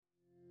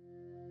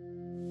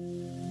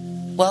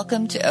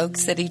Welcome to Oak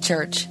City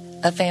Church,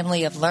 a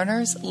family of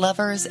learners,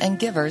 lovers, and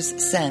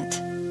givers sent.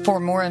 For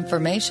more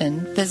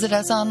information, visit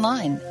us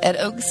online at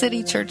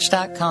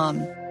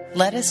oakcitychurch.com.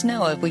 Let us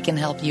know if we can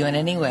help you in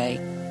any way.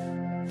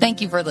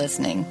 Thank you for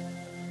listening.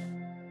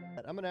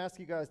 I'm going to ask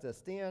you guys to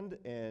stand,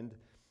 and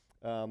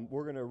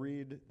we're going to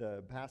read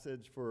the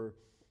passage for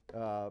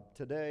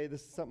today. This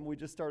is something we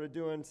just started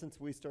doing since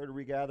we started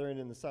regathering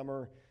in the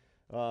summer.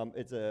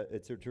 It's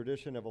a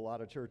tradition of a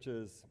lot of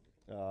churches.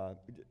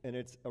 And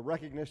it's a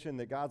recognition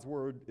that God's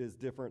word is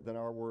different than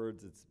our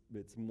words.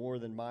 It's more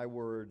than my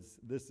words.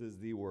 This is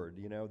the word.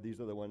 You know, these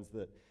are the ones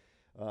that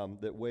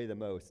weigh the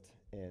most.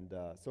 And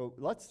so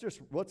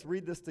let's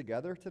read this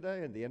together today.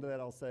 And at the end of that,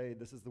 I'll say,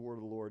 "This is the word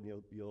of the Lord,"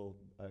 and you'll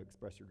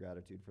express your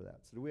gratitude for that.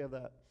 So do we have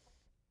that?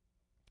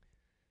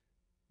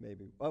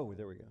 Maybe. Oh,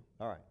 there we go.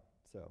 All right.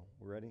 So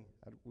we're ready.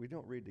 We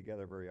don't read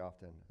together very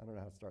often. I don't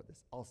know how to start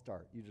this. I'll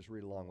start. You just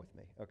read along with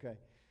me. Okay.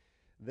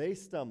 They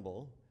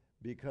stumble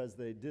because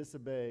they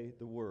disobey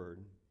the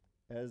word,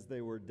 as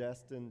they were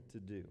destined to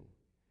do.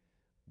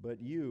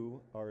 But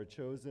you are a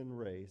chosen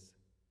race,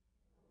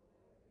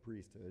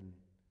 priesthood,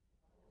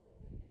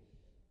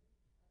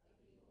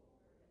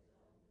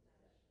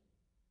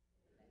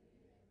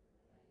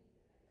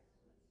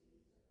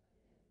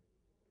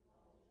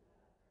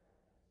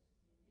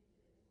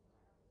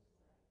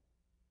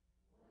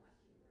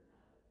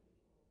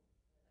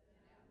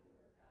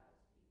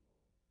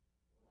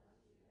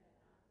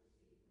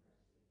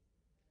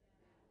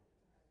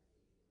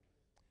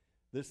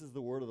 This is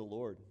the word of the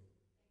Lord.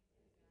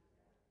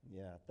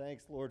 Yeah,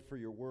 thanks, Lord, for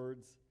your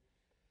words.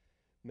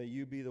 May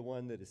you be the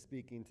one that is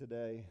speaking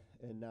today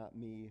and not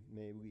me.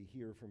 May we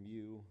hear from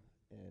you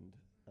and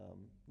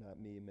not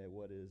me. May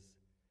what is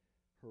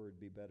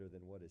heard be better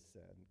than what is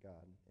said,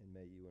 God, and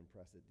may you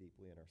impress it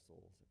deeply in our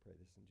souls. I pray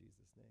this in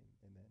Jesus' name.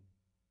 Amen.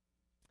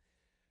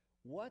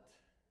 What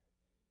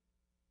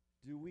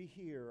do we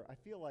hear? I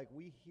feel like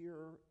we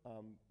hear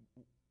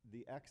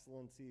the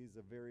excellencies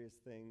of various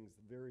things.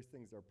 Various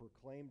things are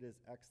proclaimed as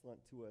excellent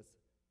to us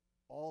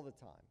all the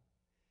time.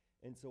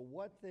 And so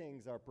what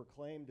things are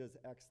proclaimed as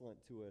excellent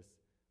to us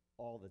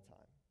all the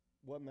time?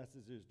 What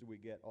messages do we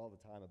get all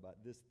the time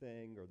about this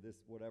thing or this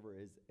whatever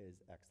is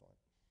excellent?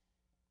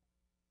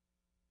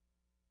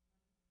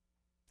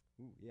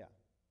 Ooh, yeah.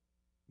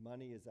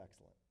 Money is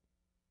excellent.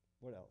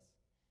 What else?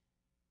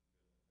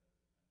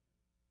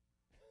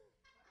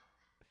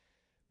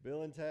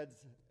 Bill and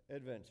Ted's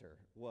Adventure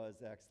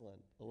was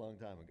excellent a long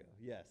time ago.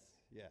 Yes.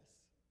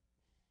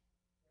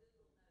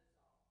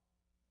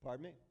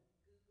 Pardon me?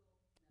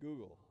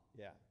 Google.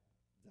 Yeah,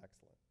 it's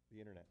excellent. The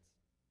internet.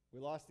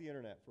 We lost the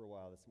internet for a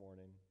while this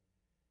morning,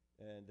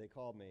 and they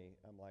called me.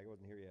 I'm like, I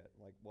wasn't here yet.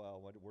 I'm like, well,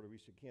 we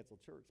should cancel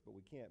church, but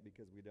we can't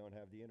because we don't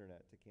have the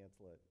internet to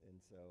cancel it. And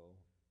so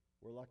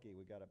we're lucky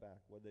we got it back.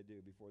 What did they do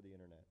before the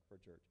internet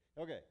for church?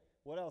 Okay,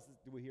 what else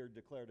do we hear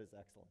declared as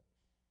excellent?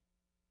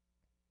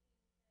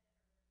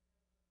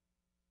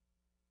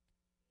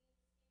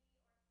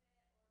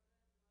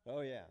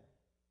 Oh, yeah.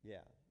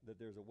 That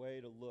there's a way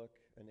to look,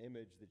 an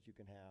image that you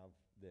can have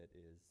that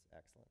is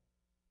excellent.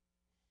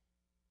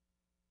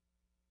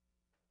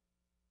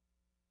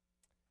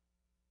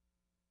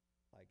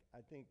 I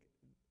think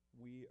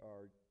the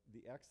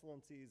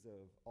excellencies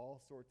of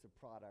all sorts of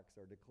products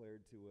are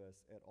declared to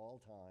us at all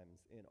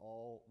times, in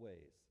all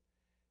ways.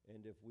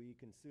 And if we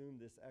consume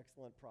this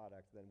excellent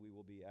product, then we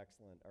will be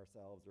excellent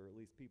ourselves, or at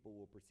least people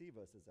will perceive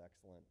us as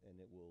excellent, and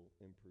it will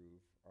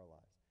improve our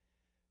lives.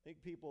 I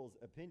think people's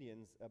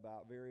opinions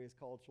about various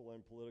cultural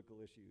and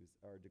political issues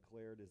are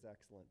declared as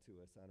excellent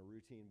to us on a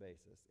routine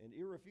basis, and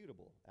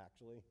irrefutable,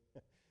 actually.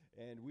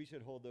 And we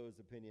should hold those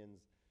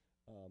opinions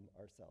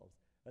ourselves.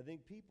 I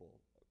think people,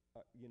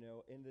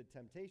 in the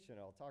temptation,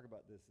 I'll talk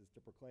about this, is to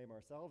proclaim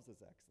ourselves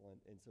as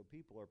excellent, and so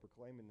people are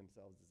proclaiming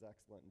themselves as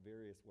excellent in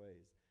various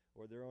ways,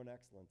 or their own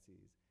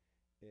excellencies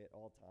at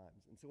all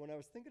times. And so when I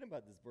was thinking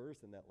about this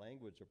verse and that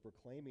language of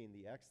proclaiming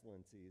the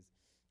excellencies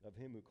of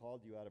him who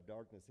called you out of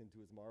darkness into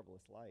his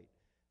marvelous light,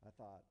 I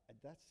thought,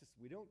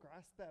 we don't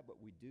grasp that,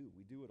 but we do.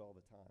 We do it all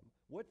the time.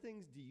 What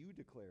things do you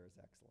declare as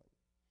excellent?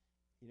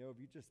 If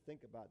you just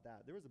think about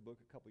that. There was a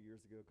book a couple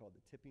years ago called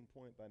The Tipping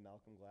Point by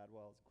Malcolm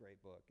Gladwell. It's a great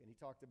book. And he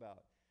talked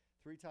about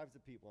 3 types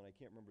of people, and I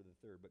can't remember the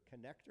third, but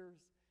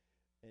connectors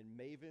and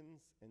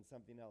mavens and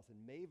something else. And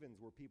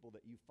mavens were people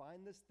that you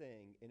find this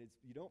thing, and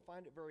you don't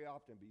find it very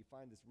often, but you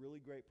find this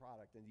really great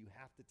product, and you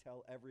have to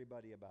tell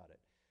everybody about it.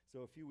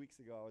 So a few weeks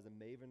ago, I was a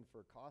maven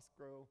for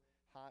Costco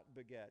hot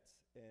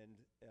baguettes and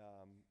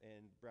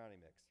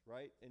brownie mix,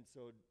 right? And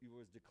so he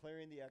was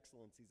declaring the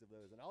excellencies of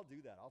those. And I'll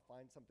do that. I'll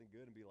find something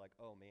good and be like,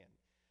 oh, man,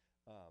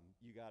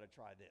 you got to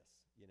try this.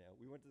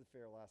 We went to the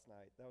fair last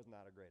night. That was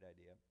not a great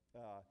idea.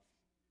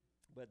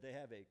 But they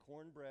have a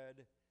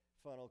cornbread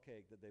funnel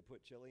cake that they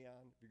put chili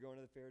on. If you're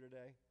going to the fair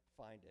today,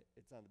 find it.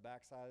 It's on the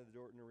backside of the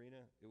Dorton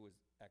Arena. It was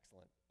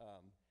excellent.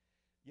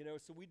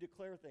 So we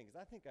declare things.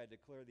 I think I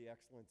declare the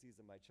excellencies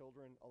of my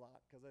children a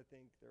lot because I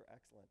think they're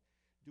excellent.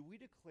 Do we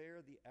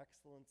declare the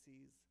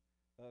excellencies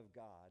of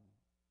God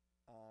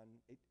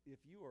if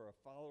you are a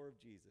follower of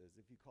Jesus,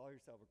 if you call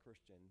yourself a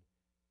Christian,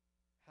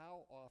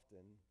 How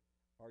often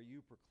are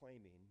you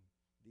proclaiming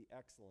the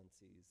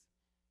excellencies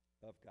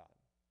of God?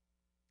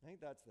 I think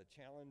that's the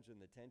challenge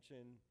and the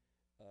tension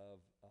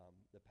of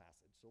the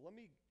passage. So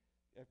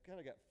I've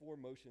kind of got four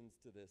motions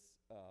to this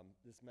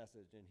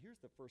message, and here's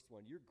the first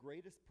one. Your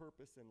greatest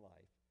purpose in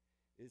life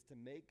is to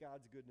make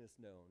God's goodness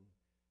known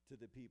to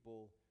the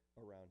people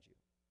around you.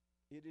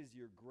 It is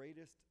your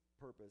greatest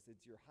purpose.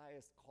 It's your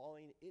highest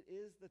calling. It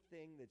is the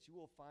thing that you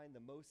will find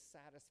the most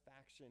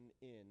satisfaction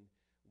in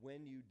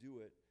when you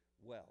do it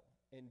well,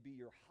 and be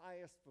your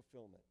highest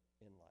fulfillment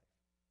in life.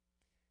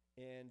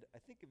 And I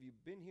think if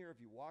you've been here,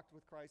 if you walked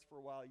with Christ for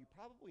a while, you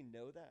probably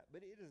know that,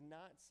 but it is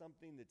not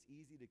something that's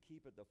easy to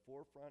keep at the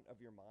forefront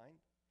of your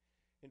mind.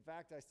 In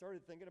fact, I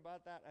started thinking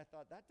about that, and I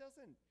thought, that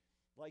doesn't,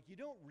 like, you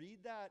don't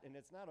read that, and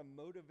it's not a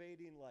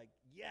motivating, like,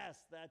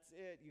 yes, that's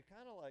it. You're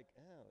kind of like,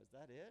 oh, is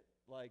that it?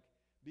 Like,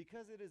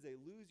 because it is a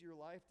lose your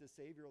life to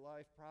save your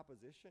life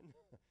proposition,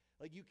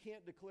 like, you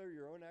can't declare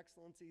your own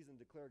excellencies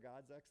and declare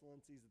God's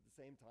excellencies at the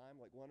same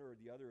time, like one or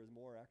the other is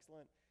more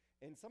excellent.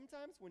 And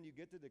sometimes when you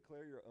get to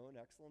declare your own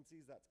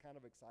excellencies, that's kind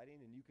of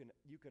exciting, and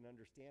you can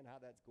understand how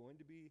that's going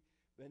to be.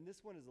 And this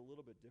one is a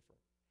little bit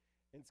different.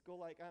 And so,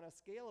 like, on a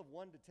scale of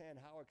 1 to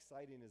 10, how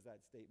exciting is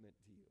that statement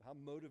to you? How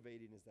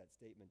motivating is that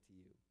statement to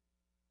you?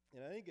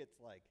 And I think it's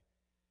like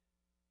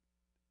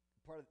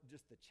part of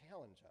just the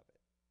challenge of it,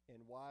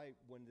 and why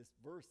when this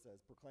verse says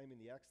proclaiming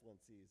the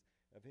excellencies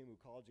of him who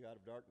called you out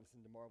of darkness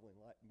into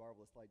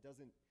marvelous light,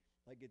 doesn't,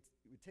 like, it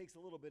takes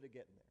a little bit of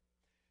getting there.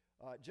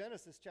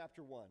 Genesis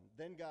chapter 1,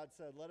 then God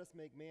said, let us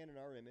make man in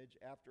our image,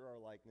 after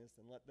our likeness,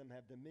 and let them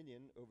have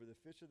dominion over the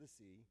fish of the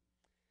sea,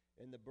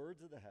 and the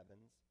birds of the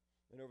heavens,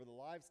 and over the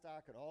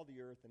livestock and all the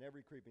earth, and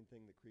every creeping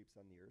thing that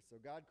creeps on the earth. So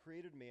God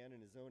created man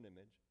in his own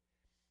image.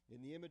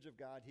 In the image of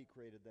God he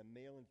created them,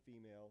 male and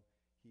female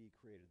he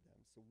created them.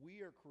 So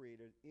we are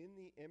created in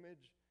the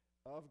image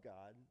of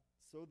God,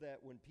 so that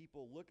when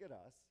people look at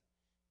us,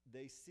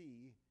 they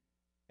see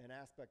an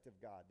aspect of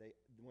God.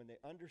 When they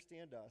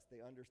understand us,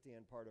 they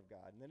understand part of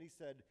God. And then he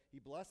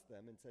blessed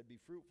them and said, be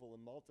fruitful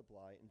and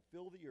multiply and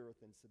fill the earth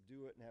and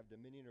subdue it and have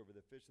dominion over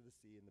the fish of the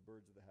sea and the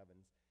birds of the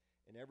heavens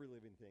and every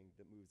living thing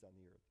that moves on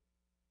the earth.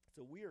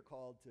 So we are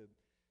called to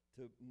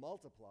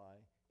multiply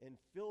and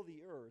fill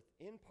the earth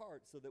in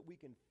part so that we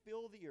can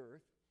fill the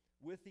earth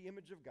with the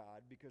image of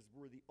God, because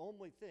we're the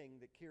only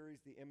thing that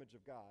carries the image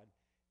of God,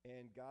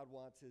 and God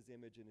wants his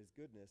image and his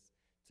goodness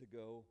to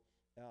go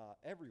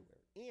everywhere.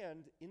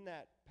 And in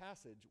that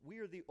passage, we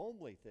are the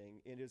only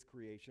thing in his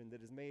creation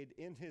that is made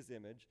in his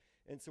image,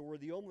 and so we're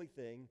the only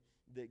thing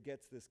that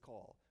gets this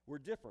call. We're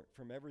different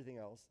from everything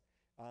else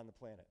on the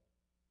planet.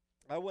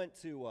 I went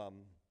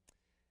to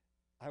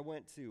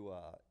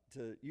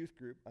youth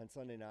group on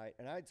Sunday night,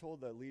 and I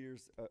told the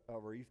leaders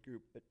of our youth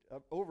group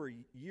over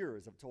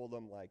years, I've told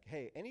them, like,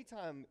 hey,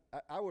 anytime,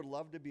 I would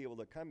love to be able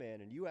to come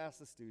in and you ask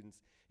the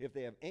students if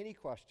they have any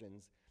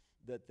questions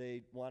that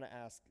they want to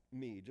ask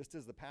me, just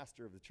as the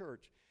pastor of the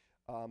church,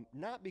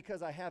 not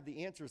because I have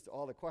the answers to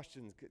all the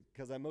questions,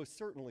 because I most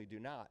certainly do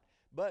not,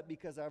 but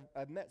because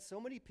I've met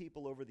so many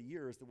people over the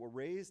years that were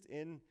raised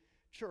in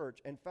church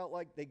and felt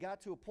like they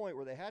got to a point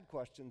where they had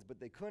questions, but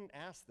they couldn't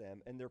ask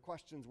them, and their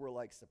questions were,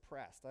 like,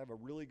 suppressed. I have a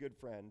really good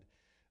friend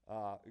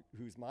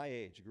who's my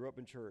age, grew up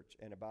in church,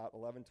 and about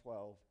 11,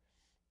 12,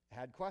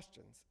 had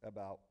questions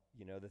about,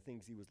 the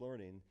things he was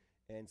learning.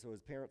 And so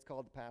his parents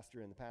called the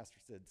pastor, and the pastor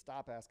said,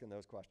 stop asking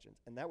those questions.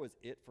 And that was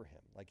it for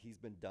him. Like, he's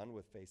been done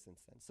with faith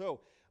since then. So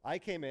I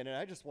came in, and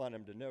I just want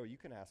him to know you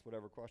can ask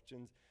whatever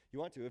questions you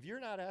want to. If you're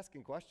not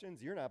asking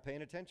questions, you're not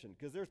paying attention,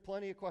 because there's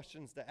plenty of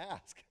questions to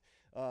ask.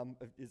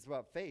 It's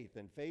about faith,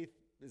 and faith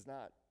is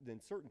not, and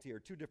certainty are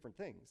two different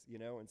things,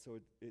 and so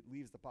it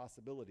leaves the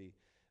possibility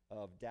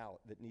of doubt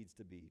that needs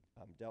to be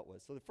dealt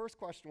with. So the first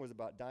question was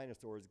about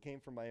dinosaurs. It came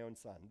from my own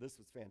son. This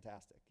was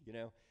fantastic,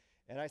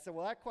 And I said,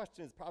 well, that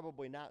question is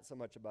probably not so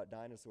much about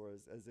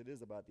dinosaurs as it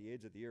is about the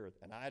age of the earth.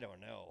 And I don't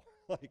know.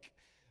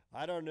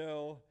 I don't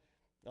know.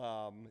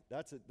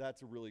 That's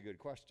a really good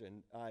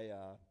question. I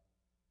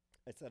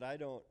said, I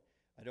don't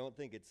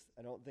think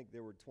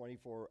there were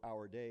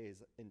 24-hour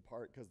days, in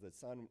part because the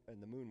sun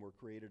and the moon were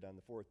created on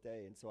the fourth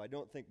day. And so I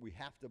don't think we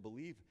have to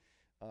believe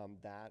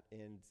that.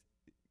 And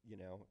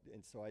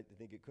so I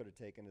think it could have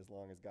taken as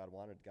long as God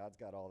wanted. God's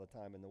got all the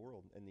time in the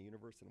world and the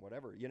universe and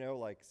whatever,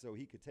 so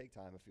he could take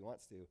time if he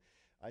wants to.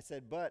 I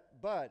said, but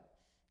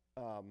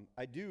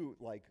I do,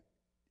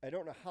 I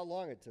don't know how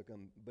long it took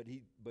him, but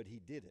he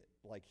did it.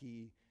 Like,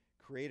 he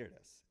created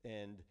us.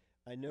 And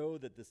I know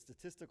that the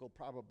statistical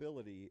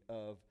probability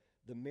of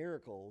the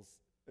miracles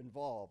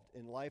involved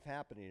in life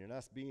happening and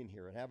us being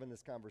here and having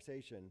this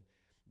conversation,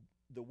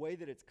 the way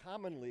that it's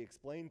commonly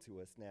explained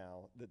to us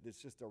now, that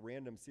it's just a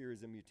random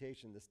series of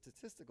mutation, the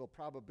statistical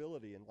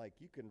probability, and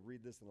you can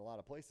read this in a lot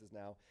of places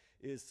now,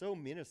 is so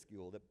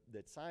minuscule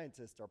that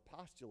scientists are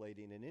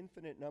postulating an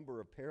infinite number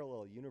of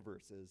parallel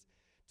universes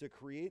to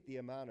create the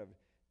amount of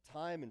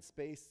time and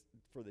space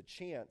for the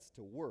chance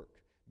to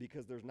work,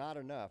 because there's not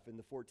enough in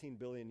the 14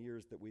 billion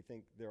years that we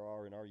think there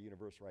are in our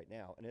universe right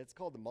now. And it's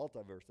called the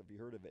multiverse, if you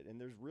heard of it, and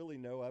there's really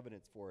no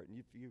evidence for it.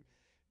 And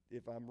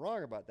if I'm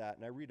wrong about that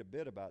and I read a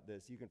bit about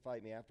this, you can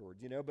fight me afterwards,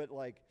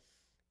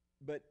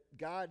 but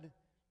God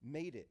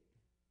made it.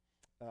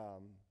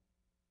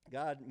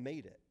 God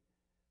made it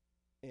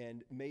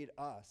and made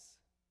us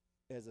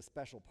as a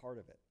special part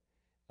of it.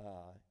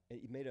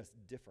 He made us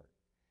different.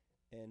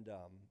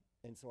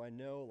 And so I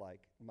know,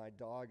 like, my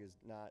dog is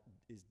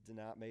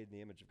not made in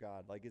the image of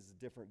God. Like, it's a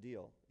different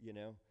deal,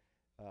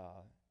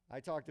 I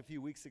talked a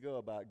few weeks ago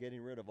about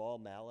getting rid of all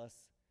malice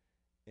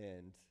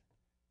and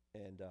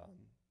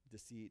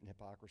deceit and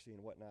hypocrisy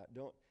and whatnot.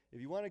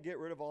 If you want to get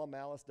rid of all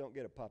malice, don't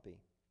get a puppy,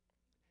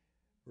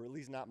 or at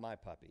least not my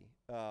puppy,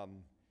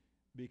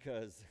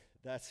 because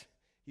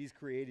he's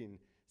creating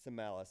some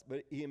malice.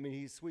 But he's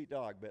a sweet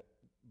dog, but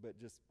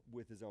just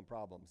with his own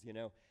problems,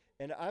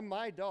 And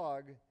my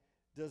dog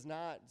does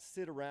not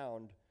sit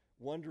around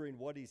wondering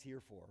what he's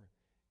here for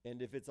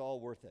and if it's all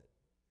worth it.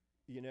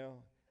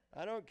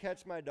 I don't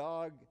catch my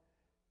dog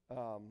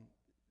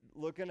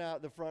looking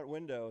out the front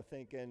window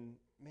thinking,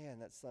 man,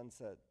 that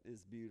sunset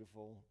is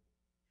beautiful.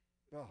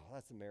 Oh,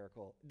 that's a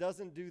miracle.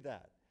 Doesn't do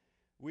that.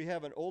 We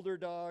have an older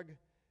dog,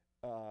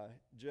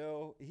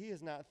 Joe. He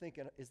is not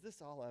thinking, is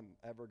this all I'm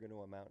ever going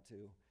to amount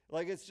to?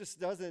 Like,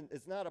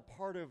 it's not a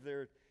part of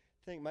their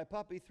thing. My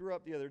puppy threw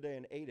up the other day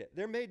and ate it.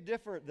 They're made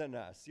different than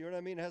us. You know what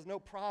I mean? Has no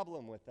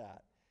problem with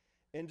that.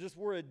 And just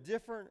we're a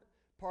different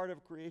part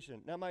of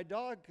creation. Now, my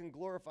dog can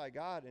glorify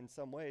God in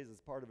some ways as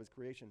part of his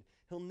creation.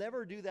 He'll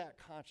never do that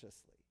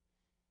consciously.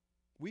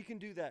 We can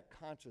do that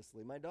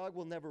consciously. My dog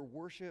will never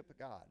worship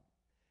God.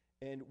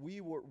 And we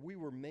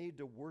were made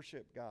to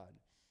worship God.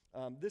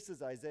 This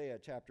is Isaiah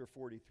chapter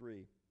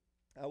 43.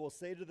 I will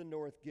say to the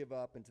north, give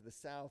up, and to the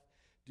south,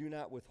 do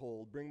not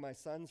withhold. Bring my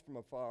sons from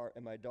afar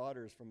and my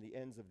daughters from the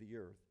ends of the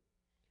earth.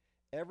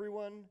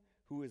 Everyone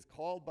who is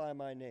called by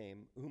my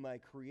name, whom I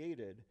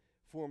created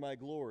for my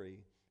glory,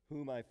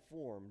 whom I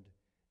formed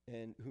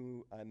and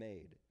whom I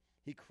made.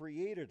 He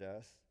created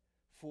us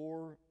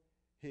for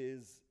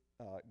his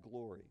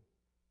glory.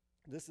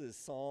 This is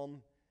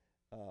Psalm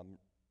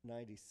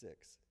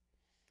 96.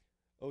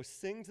 Oh,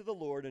 sing to the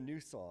Lord a new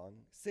song.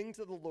 Sing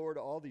to the Lord,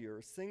 all the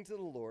earth. Sing to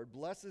the Lord.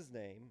 Bless his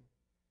name.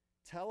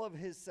 Tell of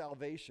his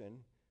salvation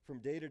from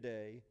day to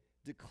day.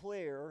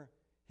 Declare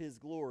his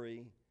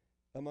glory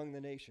among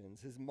the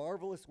nations, his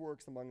marvelous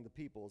works among the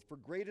peoples. For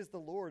great is the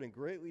Lord and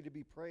greatly to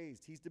be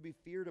praised. He's to be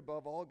feared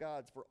above all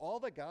gods. For all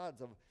the gods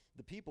of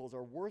the peoples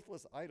are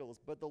worthless idols,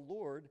 but the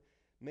Lord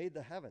made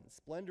the heavens.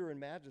 Splendor and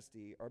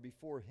majesty are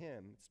before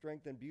him.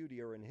 Strength and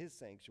beauty are in his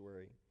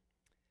sanctuary.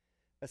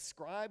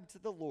 Ascribe to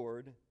the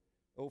Lord,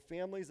 O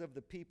families of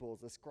the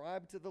peoples,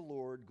 ascribe to the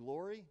Lord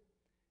glory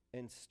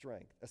and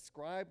strength.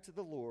 Ascribe to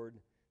the Lord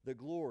the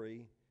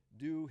glory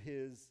due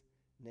his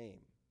name.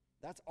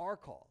 That's our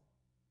call,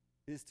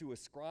 is to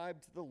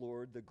ascribe to the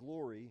Lord the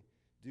glory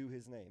due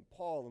his name.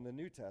 Paul in the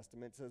New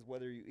Testament says,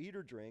 whether you eat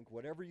or drink,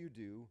 whatever you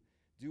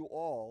do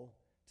all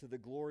to the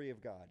glory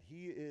of God.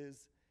 He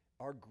is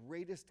our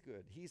greatest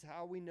good. He's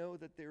how we know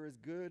that there is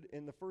good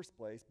in the first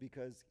place,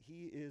 because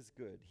he is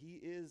good. He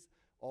is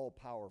all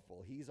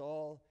powerful. He's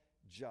all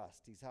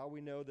just. He's how we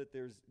know that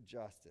there's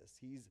justice.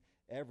 He's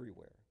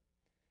everywhere.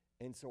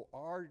 And so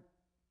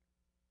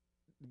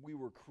we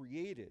were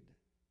created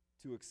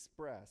to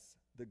express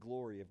the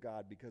glory of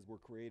God because we're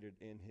created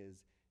in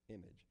his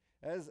image.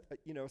 As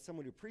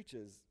someone who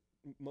preaches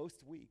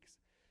most weeks,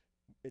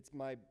 it's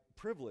my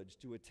privilege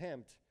to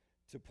attempt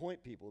to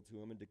point people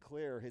to him and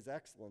declare his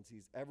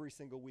excellencies every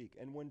single week.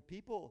 And when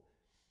people,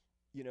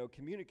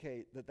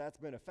 communicate that that's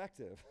been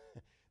effective,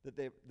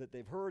 that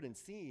they've heard and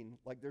seen,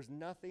 like, there's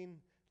nothing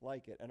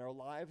like it. And our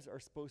lives are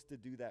supposed to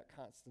do that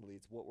constantly.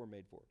 It's what we're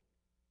made for.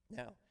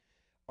 Now,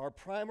 our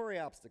primary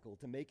obstacle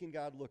to making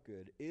God look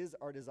good is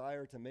our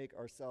desire to make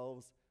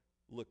ourselves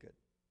look good.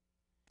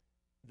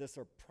 That's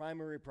our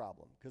primary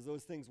problem, because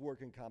those things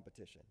work in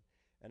competition.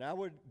 And I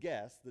would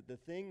guess that the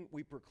thing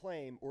we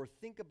proclaim or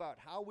think about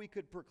how we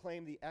could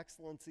proclaim the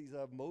excellencies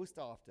of most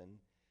often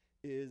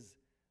is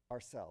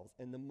ourselves.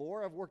 And the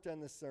more I've worked on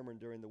this sermon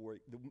during the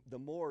week, the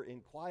more in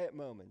quiet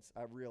moments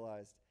I've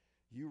realized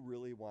you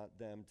really want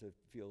them to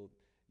feel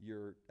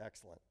you're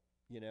excellent,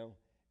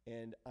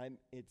 and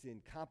it's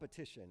in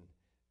competition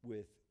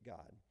with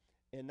God.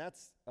 And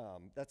that's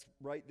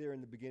right there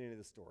in the beginning of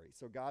the story.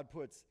 So God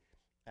puts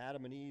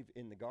Adam and Eve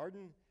in the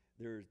garden.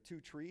 There are two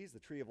trees. The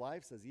tree of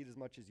life says, eat as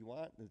much as you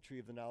want. And the tree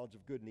of the knowledge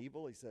of good and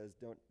evil, he says,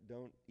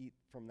 don't eat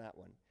from that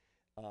one.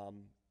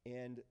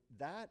 And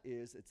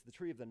it's the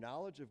tree of the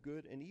knowledge of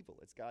good and evil.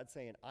 It's God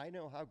saying, I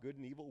know how good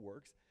and evil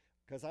works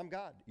because I'm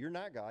God. You're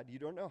not God. You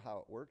don't know how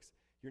it works.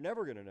 You're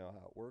never going to know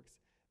how it works.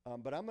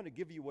 But I'm going to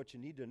give you what you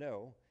need to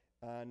know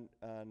on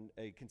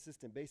a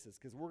consistent basis,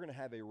 because we're going to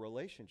have a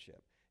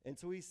relationship. And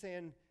so he's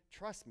saying,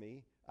 trust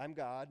me, I'm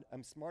God,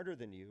 I'm smarter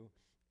than you,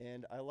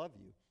 and I love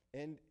you.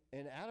 And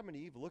Adam and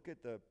Eve look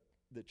at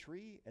the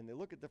tree, and they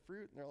look at the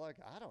fruit, and they're like,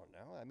 I don't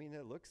know. I mean,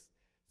 it's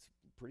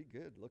pretty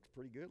good. Looks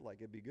pretty good. Like,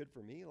 it'd be good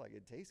for me. Like,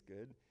 it tastes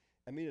good.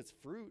 I mean, it's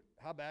fruit.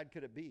 How bad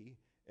could it be?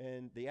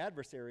 And the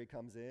adversary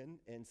comes in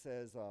and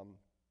says, God,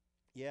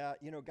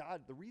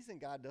 the reason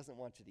God doesn't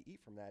want you to eat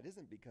from that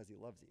isn't because he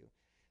loves you.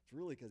 It's It's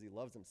really because he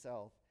loves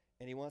himself,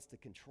 and he wants to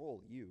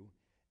control you.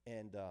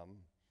 And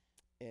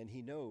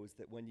he knows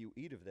that when you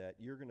eat of that,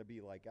 you're going to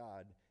be like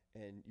God,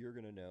 and you're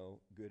going to know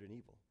good and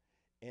evil.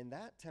 And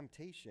that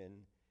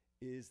temptation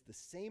is the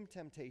same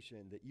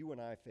temptation that you and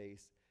I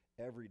face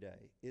every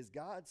day. Is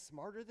God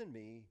smarter than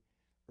me,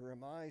 or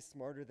am I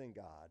smarter than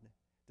God?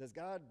 Does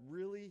God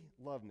really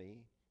love me,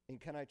 and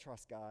can I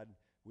trust God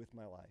with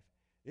my life?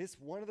 It's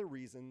one of the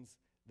reasons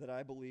that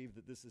I believe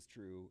that this is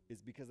true,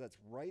 is because that's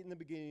right in the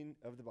beginning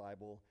of the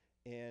Bible,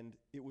 and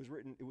it was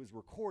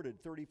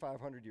recorded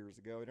 3,500 years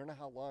ago. I don't know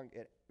how long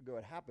ago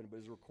it happened, but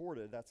it was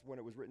recorded. That's when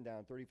it was written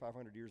down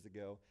 3,500 years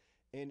ago.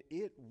 And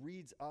it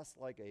reads us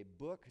like a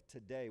book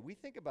today. We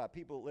think about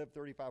people that lived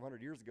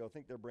 3,500 years ago,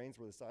 think their brains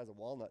were the size of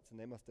walnuts, and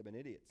they must have been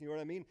idiots. You know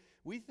what I mean?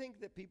 We think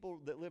that people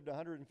that lived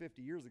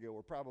 150 years ago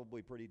were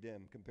probably pretty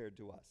dim compared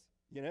to us,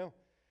 you know?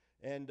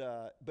 And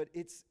but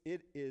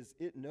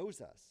it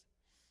knows us.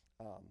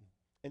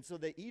 And so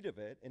they eat of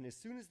it, and as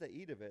soon as they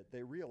eat of it,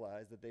 they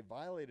realize that they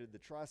violated the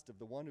trust of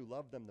the one who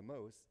loved them the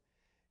most,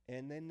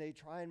 and then they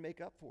try and make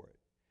up for it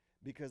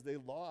because they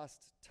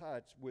lost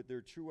touch with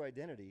their true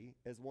identity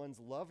as ones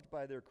loved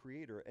by their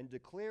Creator and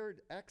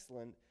declared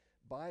excellent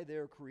by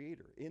their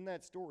Creator. In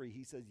that story,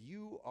 he says,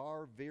 "You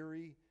are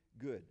very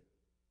good."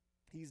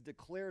 He's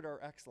declared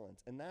our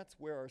excellence, and that's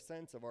where our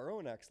sense of our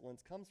own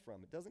excellence comes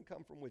from. It doesn't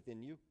come from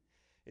within you.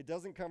 It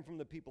doesn't come from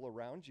the people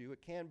around you.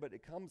 It can, but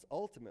it comes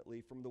ultimately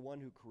from the one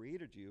who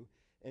created you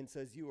and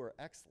says you are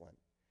excellent.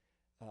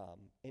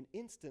 And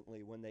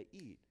instantly when they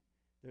eat,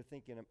 they're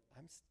thinking,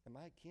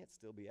 I can't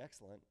still be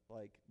excellent,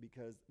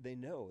 because they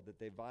know that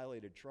they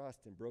violated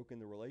trust and broken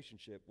the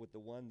relationship with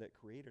the one that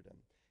created them.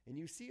 And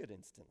you see it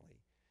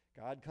instantly.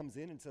 God comes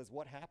in and says,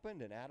 "What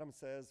happened?" And Adam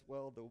says,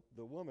 "Well,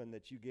 the woman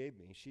that you gave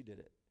me, she did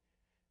it."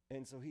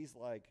 And so he's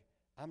like,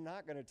 I'm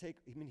not going to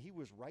he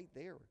was right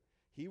there.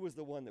 He was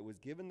the one that was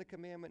given the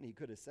commandment. He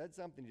could have said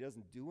something. He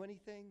doesn't do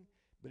anything.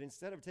 But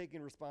instead of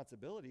taking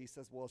responsibility, he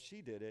says, "Well,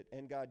 she did it,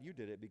 and God, you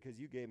did it because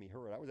you gave me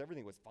her.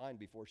 Everything was fine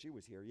before she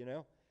was here, you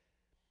know?"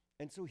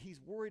 And so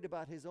he's worried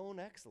about his own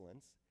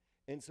excellence,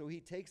 and so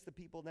he takes the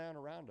people down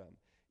around him.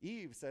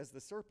 Eve says the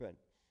serpent,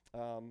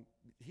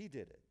 he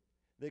did it.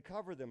 They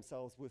cover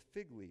themselves with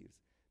fig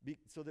leaves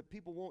so that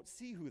people won't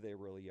see who they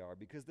really are,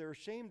 because they're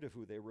ashamed of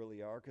who they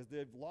really are, because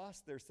they've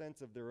lost their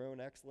sense of their own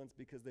excellence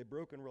because they've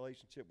broken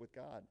relationship with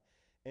God.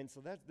 And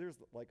so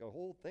there's like a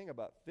whole thing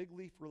about fig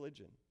leaf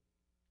religion,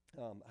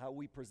 how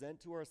we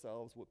present to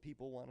ourselves what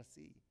people want to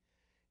see.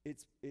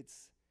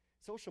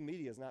 Social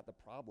media is not the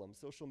problem.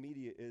 Social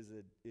media is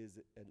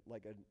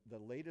the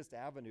latest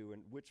avenue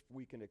in which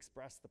we can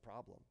express the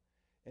problem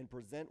and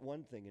present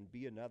one thing and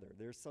be another.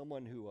 There's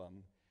someone who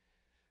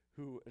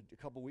a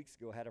couple weeks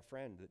ago had a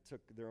friend that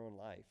took their own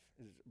life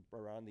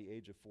around the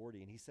age of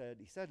 40, and he said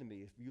to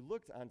me, if you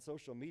looked on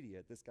social media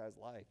at this guy's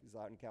life, he's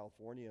out in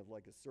California,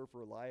 like a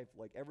surfer life,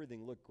 like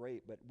everything looked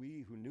great, but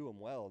we who knew him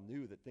well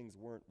knew that things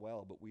weren't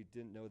well, but we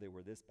didn't know they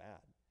were this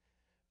bad.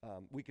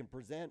 We can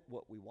present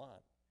what we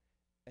want,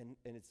 and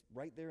it's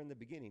right there in the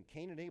beginning.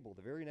 Cain and Abel,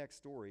 the very next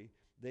story,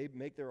 they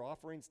make their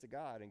offerings to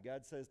God, and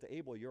God says to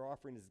Abel, "Your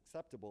offering is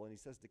acceptable," and he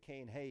says to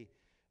Cain, "Hey,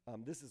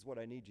 this is what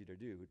I need you to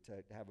do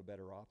to have a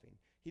better offering."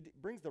 He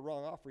brings the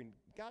wrong offering.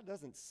 God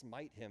doesn't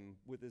smite him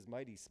with his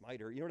mighty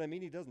smiter. You know what I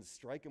mean? He doesn't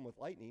strike him with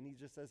lightning. He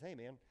just says, "Hey,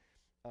 man,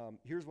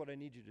 here's what I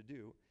need you to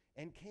do."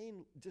 And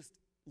Cain just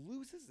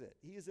loses it.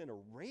 He is in a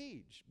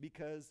rage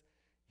because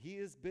he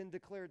has been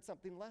declared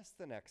something less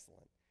than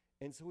excellent.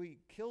 And so he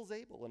kills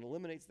Abel and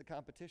eliminates the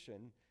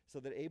competition so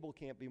that Abel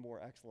can't be more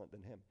excellent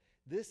than him.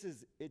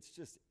 It's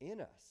just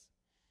in us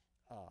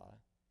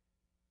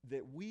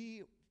that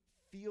we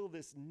feel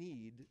this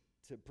need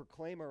to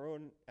proclaim our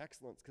own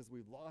excellence because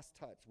we've lost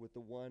touch with the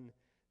one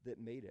that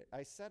made it.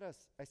 I said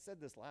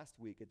this last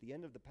week at the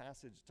end of the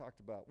passage,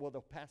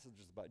 the passage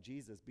is about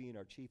Jesus being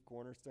our chief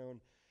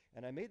cornerstone,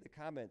 and I made the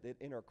comment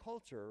that in our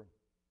culture,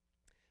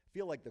 I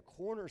feel like the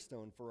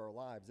cornerstone for our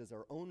lives is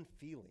our own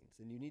feelings,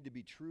 and you need to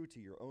be true to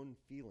your own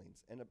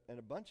feelings. And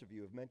a bunch of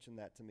you have mentioned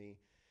that to me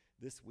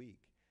this week.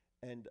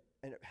 And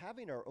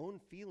having our own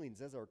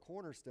feelings as our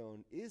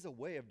cornerstone is a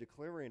way of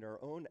declaring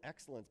our own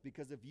excellence,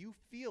 because if you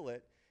feel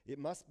it, it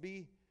must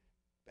be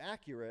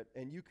accurate,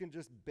 and you can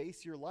just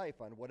base your life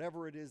on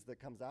whatever it is that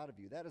comes out of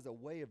you. That is a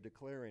way of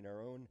declaring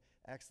our own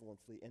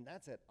excellency, and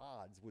that's at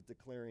odds with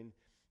declaring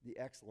the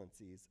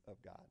excellencies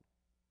of God.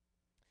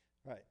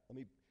 All right, let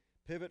me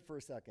pivot for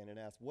a second and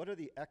ask, what are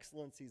the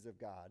excellencies of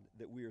God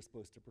that we are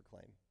supposed to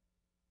proclaim?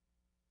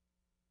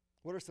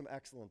 What are some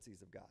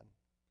excellencies of God?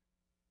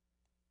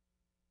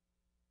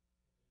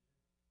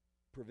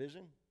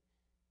 Provision?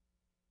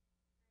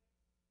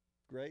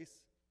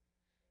 Grace?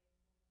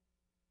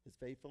 His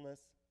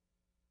faithfulness?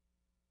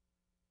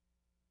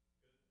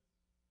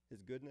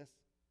 His goodness?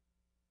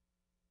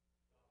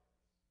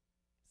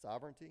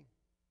 Sovereignty?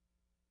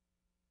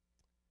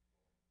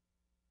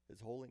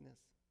 His holiness?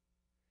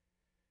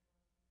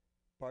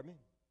 Pardon me?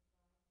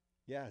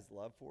 Yeah, his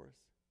love for us.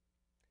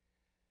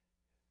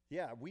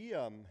 Yeah,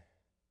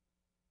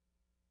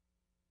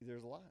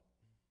 there's a lot.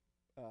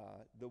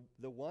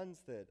 The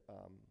ones that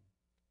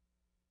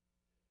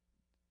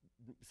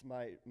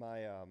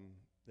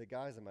the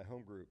guys in my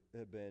home group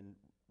have been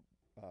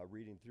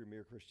reading through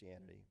Mere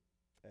Christianity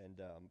and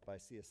by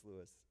C.S.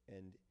 Lewis,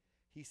 and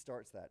he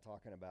starts that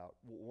talking about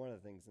one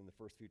of the things in the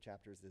first few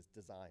chapters is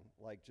design,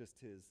 like just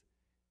his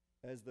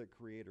as the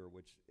creator,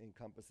 which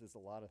encompasses a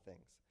lot of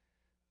things.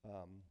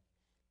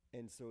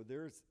 And so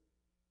there's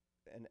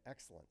an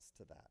excellence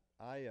to that.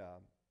 I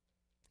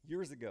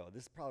years ago,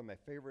 this is probably my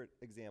favorite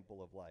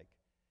example of like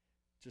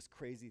just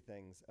crazy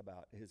things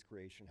about his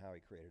creation, how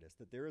he created us,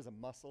 that there is a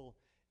muscle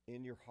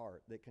in your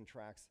heart that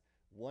contracts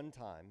one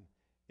time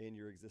in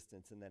your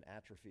existence and then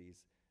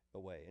atrophies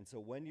away. And so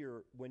when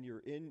you're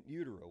in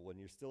utero, when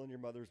you're still in your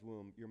mother's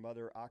womb, your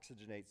mother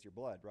oxygenates your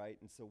blood, right?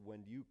 And so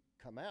when you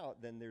come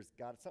out, then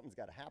something's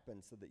got to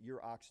happen so that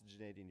you're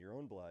oxygenating your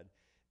own blood.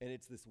 And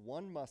it's this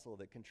one muscle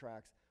that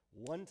contracts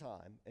one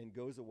time and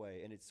goes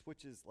away, and it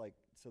switches like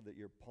so that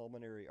your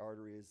pulmonary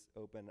artery is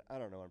open. I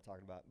don't know what I'm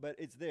talking about, but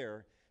it's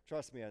there.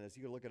 Trust me on this.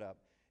 You can look it up.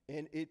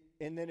 And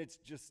then it's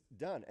just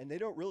done. And they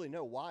don't really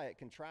know why it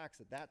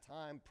contracts at that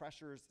time,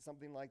 pressures,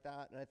 something like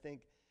that. And I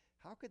think,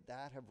 how could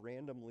that have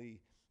randomly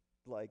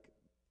like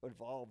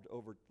evolved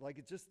over, like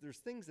it just, there's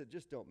things that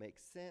just don't make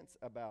sense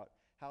about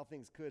how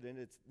things could, and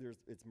it's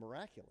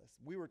miraculous.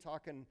 We were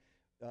talking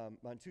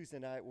on Tuesday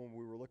night when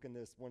we were looking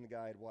this, one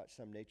guy had watched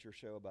some nature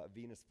show about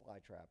Venus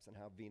flytraps and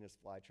how Venus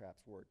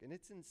flytraps work. And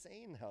it's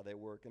insane how they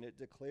work, and it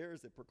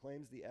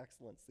proclaims the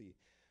excellency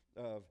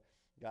of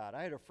God.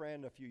 I had a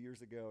friend a few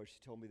years ago, she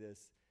told me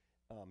this,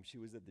 she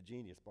was at the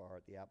Genius Bar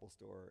at the Apple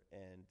Store,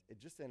 and it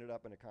just ended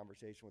up in a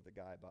conversation with a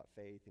guy about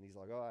faith, and he's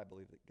like, oh, I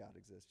believe that God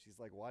exists. She's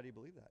like, why do you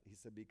believe that? He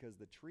said, because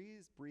the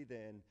trees breathe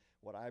in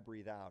what I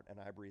breathe out, and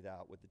I breathe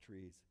out what the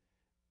trees,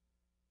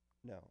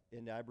 no,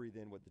 and I breathe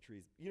in what the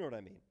trees, you know what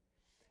I mean?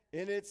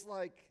 And it's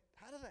like,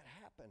 how did that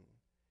happen?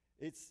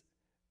 It's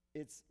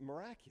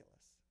miraculous.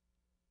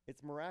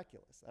 It's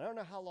miraculous. I don't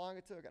know how long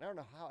it took. I don't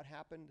know how it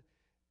happened,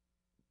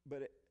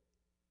 but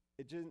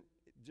it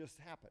just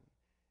happened.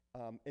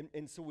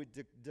 And so with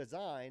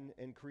design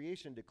and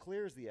creation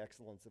declares the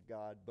excellence of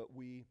God, but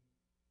we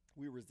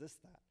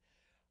resist that.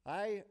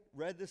 I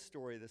read this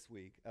story this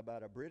week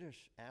about a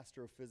British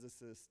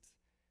astrophysicist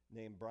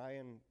named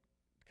Brian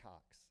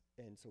Cox.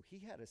 And so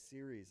he had a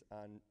series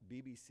on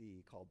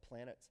BBC called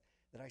Planets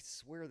that I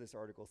swear this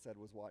article said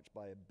was watched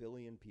by 1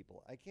 billion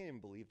people. I can't even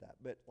believe that,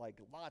 but like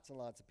lots and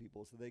lots of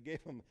people. So they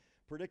gave him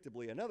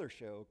predictably another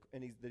show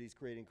that he's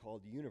creating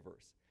called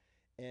Universe.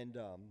 And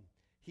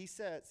he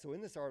said, so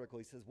in this article,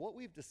 he says, what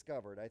we've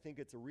discovered, I think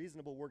it's a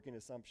reasonable working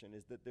assumption,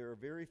 is that there are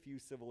very few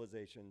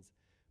civilizations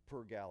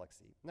per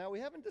galaxy. Now, we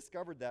haven't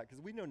discovered that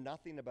because we know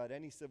nothing about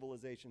any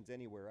civilizations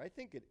anywhere. I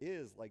think it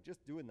is, like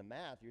just doing the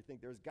math, you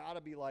think there's got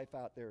to be life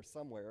out there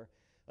somewhere.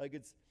 Like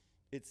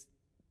it's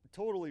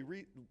totally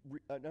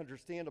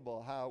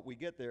understandable how we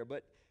get there,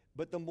 but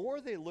the more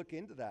they look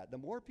into that, the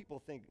more people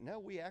think, no,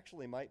 we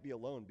actually might be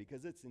alone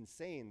because it's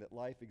insane that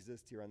life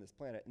exists here on this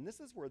planet. And this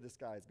is where this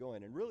guy is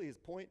going. And really his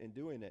point in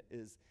doing it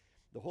is,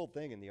 the whole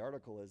thing in the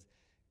article is,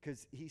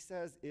 because he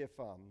says if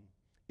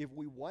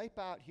we wipe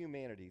out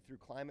humanity through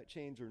climate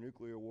change or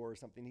nuclear war or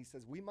something, he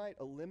says we might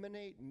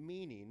eliminate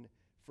meaning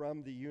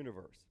from the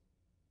universe,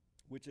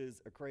 which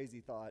is a crazy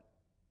thought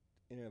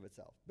in and of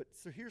itself. But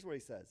so here's what he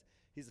says.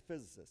 He's a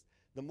physicist.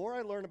 The more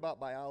I learn about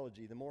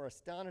biology, the more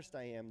astonished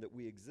I am that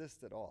we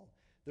exist at all.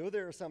 Though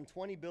there are some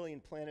 20 billion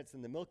planets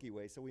in the Milky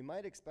Way, so we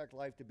might expect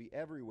life to be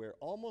everywhere,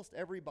 almost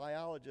every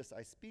biologist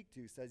I speak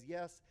to says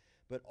yes,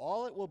 but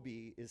all it will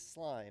be is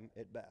slime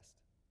at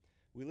best.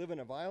 We live in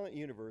a violent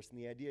universe, and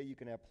the idea you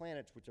can have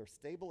planets which are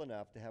stable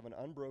enough to have an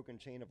unbroken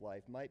chain of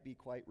life might be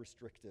quite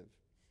restrictive.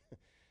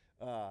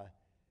 And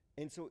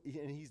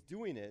he's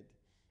doing it,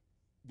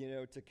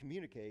 to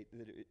communicate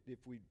that if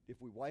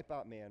we wipe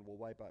out man, we'll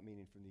wipe out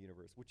meaning from the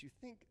universe. Which you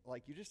think,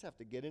 like, you just have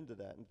to get into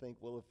that and think,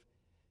 well,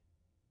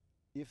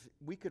 if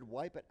we could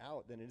wipe it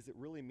out, then is it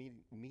really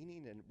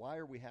meaning? And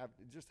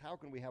how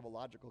can we have a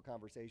logical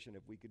conversation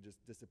if we could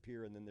just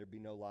disappear and then there'd be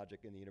no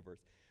logic in the universe?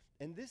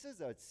 And this is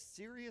a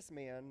serious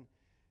man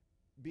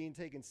being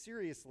taken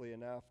seriously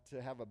enough to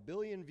have 1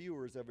 billion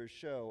viewers of his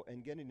show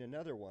and getting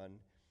another one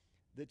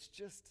that's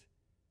just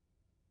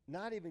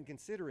not even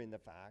considering the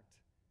fact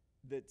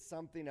that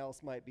something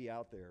else might be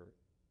out there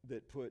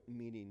that put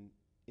meaning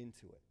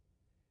into it.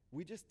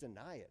 We just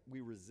deny it.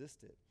 We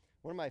resist it.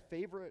 One of my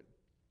favorite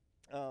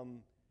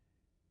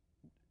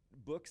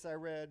books I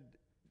read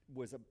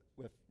was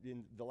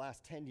in the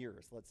last 10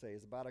 years, let's say,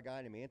 is about a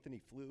guy named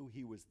Anthony Flew.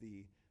 He was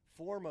the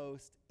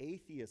foremost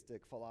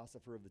atheistic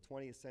philosopher of the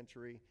 20th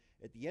century.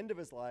 At the end of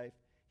his life,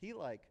 he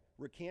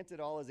recanted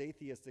all his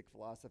atheistic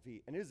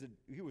philosophy, and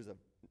he was a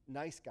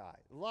nice guy.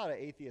 A lot of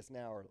atheists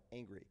now are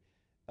angry.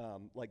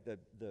 Like the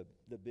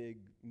big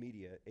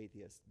media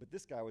atheists. But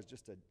this guy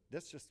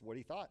that's just what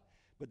he thought.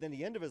 But then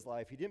the end of his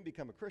life, he didn't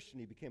become a Christian,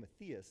 he became a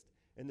theist.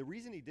 And the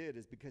reason he did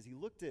is because he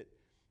looked at,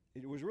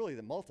 it was really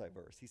the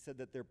multiverse. He said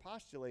that they're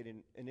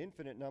postulating an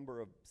infinite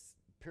number of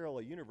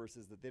parallel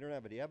universes that they don't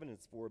have any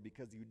evidence for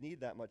because you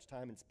need that much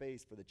time and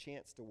space for the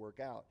chance to work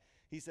out.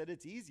 He said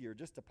it's easier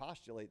just to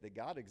postulate that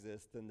God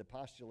exists than to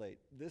postulate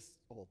this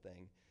whole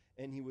thing.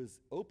 and he was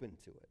open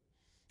to it.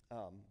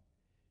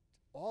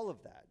 All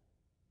of that,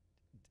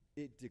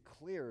 it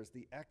declares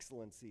the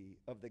excellency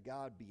of the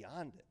God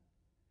beyond it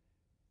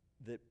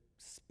that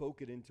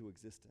spoke it into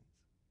existence.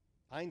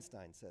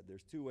 Einstein said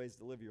there's two ways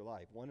to live your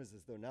life. One is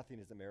as though nothing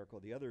is a miracle.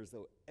 The other is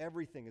though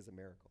everything is a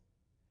miracle.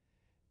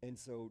 And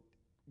so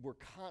we're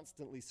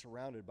constantly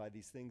surrounded by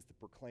these things that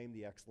proclaim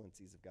the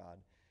excellencies of God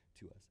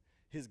to us.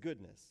 His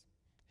goodness,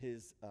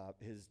 his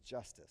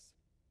justice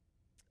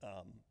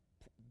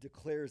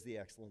declares the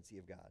excellency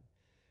of God.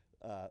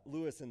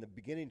 Lewis, in the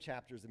beginning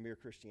chapters of Mere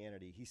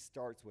Christianity, he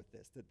starts with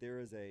this, that there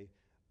is a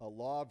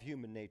law of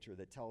human nature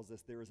that tells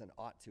us there is an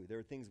ought to. There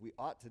are things we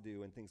ought to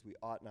do and things we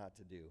ought not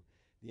to do.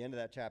 The end of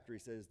that chapter, he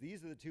says,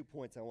 these are the 2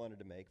 points I wanted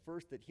to make.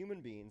 First, that human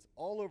beings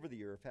all over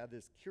the earth have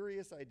this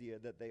curious idea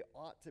that they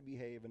ought to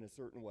behave in a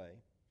certain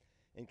way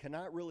and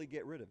cannot really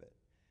get rid of it.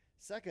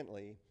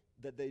 Secondly,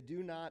 that they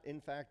do not,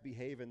 in fact,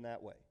 behave in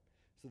that way.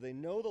 So they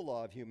know the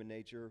law of human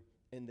nature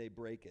and they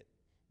break it.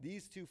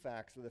 These two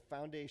facts are the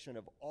foundation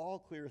of all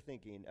clear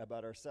thinking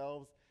about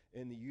ourselves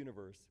and the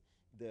universe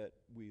that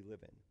we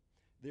live in.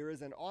 There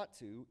is an ought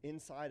to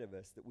inside of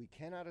us that we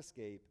cannot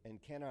escape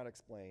and cannot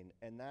explain,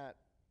 and that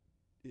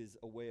is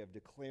a way of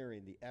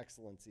declaring the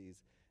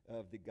excellencies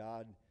of the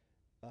God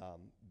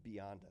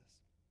beyond us.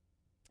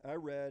 I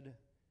read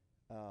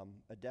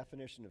a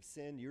definition of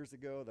sin years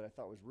ago that I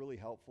thought was really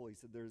helpful. He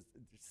said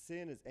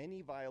sin is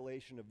any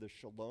violation of the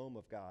shalom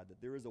of God,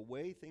 that there is a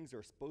way things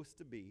are supposed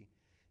to be,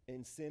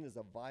 and sin is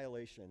a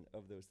violation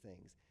of those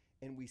things.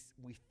 And we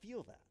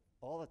feel that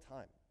all the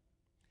time.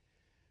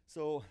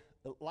 So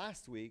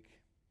last week,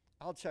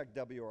 I'll check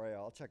WRAL,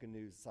 I'll check a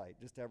news site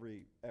just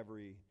every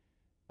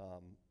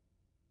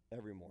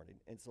morning.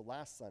 And so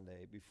last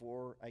Sunday,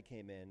 before I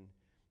came in,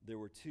 there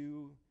were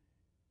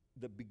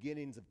the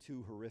beginnings of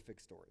two horrific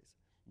stories.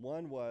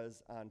 One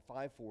was on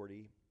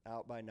 540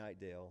 out by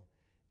Knightdale.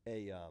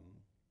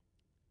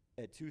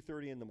 At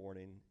 2:30 in the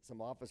morning,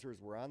 some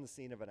officers were on the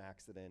scene of an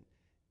accident,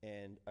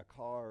 and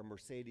a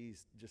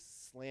Mercedes,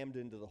 just slammed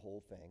into the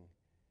whole thing,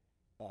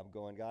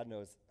 going God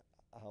knows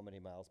how many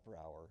miles per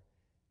hour,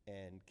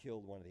 and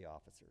killed one of the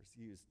officers.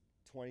 He was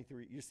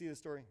 23. You see the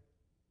story?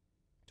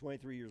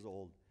 23 years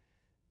old.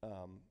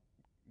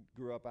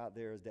 Grew up out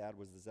there. His dad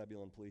was the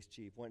Zebulon police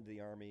chief, went to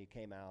the Army,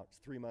 came out,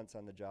 3 months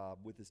on the job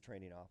with his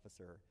training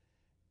officer,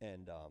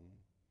 and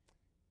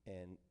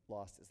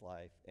lost his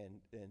life.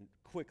 And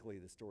quickly,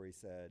 the story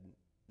said,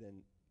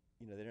 then,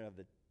 they didn't have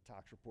the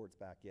tox reports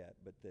back yet,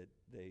 but that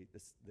they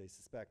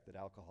suspect that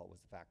alcohol was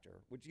the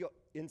factor, which you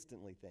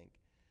instantly think.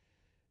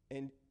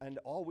 And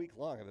all week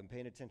long, I've been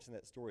paying attention to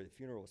that story. The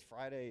funeral was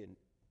Friday,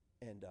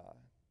 and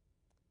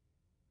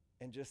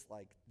just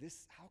like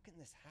this, how can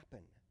this happen?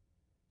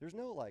 There's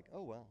no like,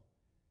 oh, well,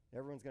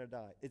 everyone's going to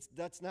die.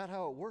 That's not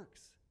how it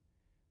works.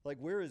 Like,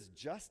 where is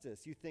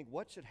justice? You think,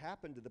 what should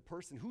happen to the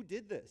person who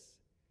did this?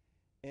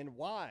 And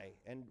why?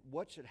 And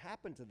what should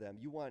happen to them?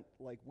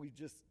 We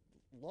just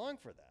long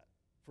for that,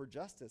 for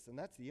justice. And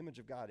that's the image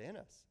of God in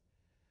us,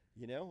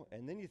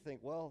 And then you think,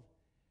 well,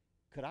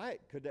 could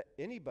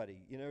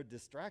anybody,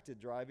 distracted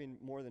driving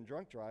more than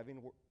drunk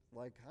driving,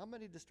 like how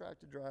many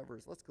distracted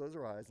drivers, let's close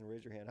our eyes and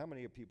raise your hand. How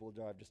many people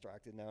drive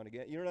distracted now and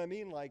again? You know what I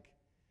mean? Like,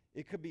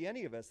 it could be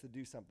any of us that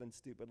do something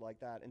stupid like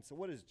that. And so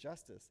what is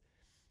justice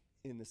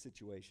in the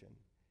situation?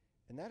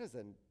 And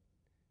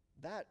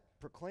that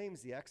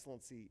proclaims the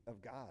excellency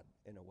of God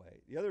in a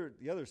way.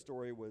 The other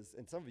story was,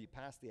 and some of you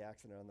passed the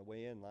accident on the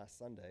way in last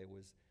Sunday,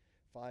 was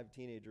 5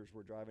 teenagers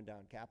were driving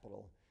down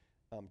Capitol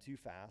too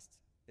fast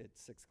at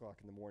 6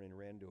 o'clock in the morning,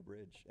 ran into a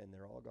bridge, and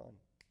they're all gone.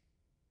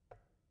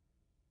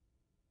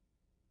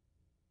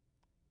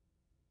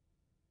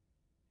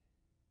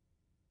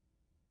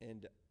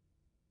 And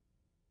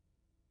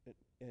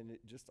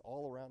it just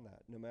all around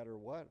that, no matter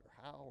what or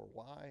how or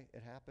why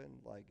it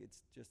happened, like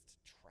it's just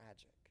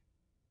tragic.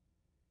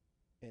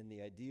 And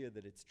the idea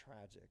that it's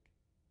tragic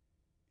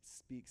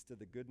speaks to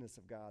the goodness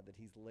of God that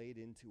he's laid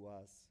into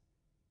us.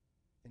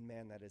 And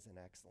man, that is an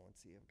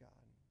excellency of God.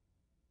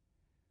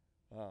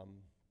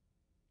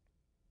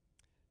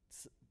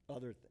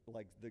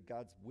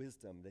 God's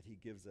wisdom that he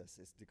gives us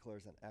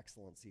declares an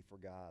excellency for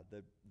God.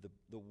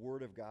 The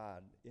word of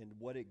God and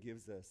what it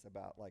gives us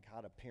about like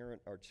how to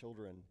parent our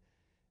children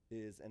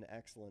is an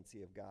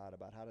excellency of God,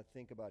 about how to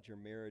think about your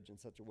marriage in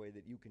such a way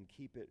that you can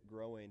keep it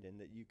growing and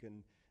that you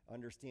can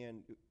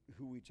understand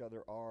who each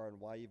other are and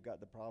why you've got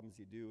the problems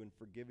you do, and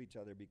forgive each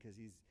other because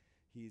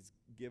he's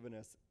given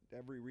us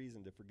every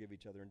reason to forgive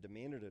each other and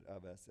demanded it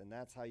of us. And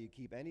that's how you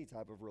keep any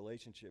type of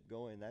relationship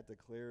going. That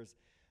declares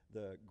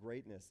the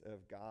greatness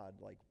of God.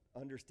 Like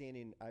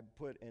understanding, I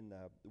put in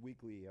the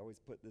weekly, I always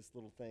put this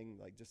little thing,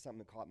 like just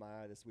something that caught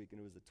my eye this week,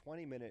 and it was a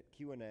 20-minute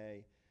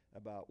Q&A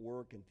about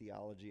work and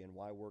theology and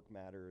why work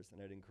matters, and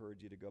I'd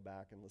encourage you to go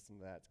back and listen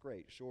to that. It's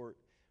great. Short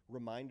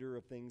reminder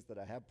of things that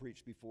I have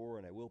preached before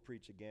and I will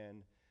preach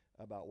again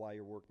about why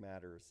your work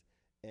matters.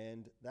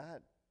 And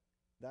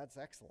that's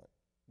excellent.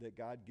 that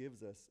God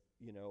gives us,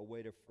 a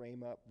way to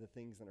frame up the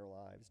things in our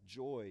lives.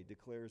 Joy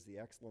declares the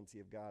excellency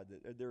of God.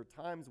 That there are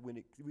times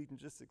when we can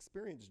just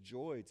experience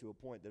joy to a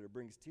point that it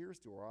brings tears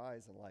to our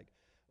eyes and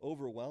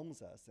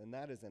overwhelms us, and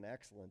that is an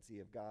excellency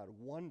of God.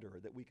 Wonder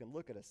that we can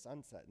look at a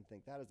sunset and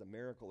think that is a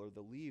miracle, or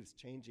the leaves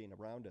changing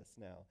around us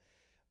now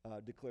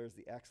declares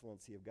the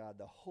excellency of God.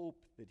 The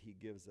hope that he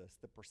gives us,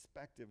 the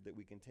perspective that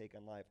we can take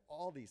on life,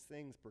 all these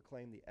things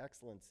proclaim the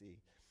excellency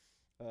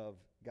of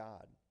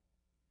God.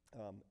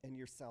 And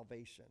your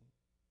salvation,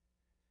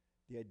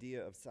 the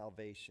idea of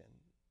salvation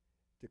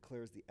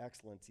declares the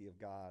excellency of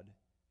God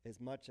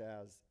as much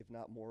as, if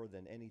not more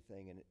than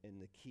anything, in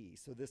the key.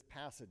 So this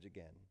passage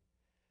again,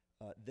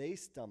 they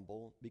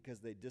stumble because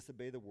they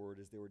disobey the word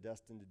as they were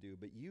destined to do,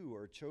 but you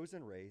are a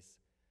chosen race,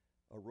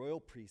 a royal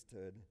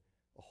priesthood,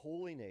 a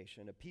holy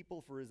nation, a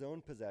people for his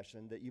own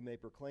possession, that you may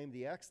proclaim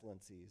the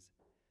excellencies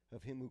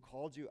of him who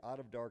called you out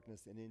of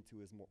darkness and into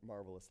his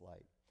marvelous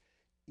light.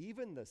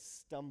 Even the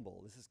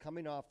stumble, this is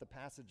coming off the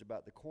passage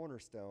about the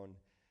cornerstone,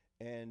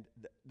 and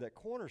the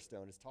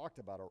cornerstone is talked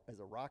about as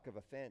a rock of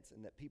offense,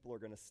 and that people are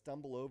going to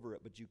stumble over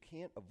it, but you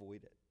can't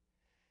avoid it.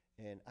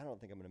 And I don't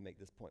think I'm going to make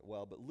this point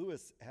well, but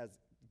Lewis has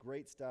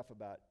great stuff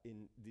about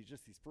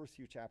just these first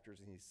few chapters,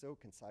 and he's so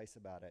concise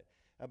about it,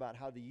 about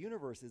how the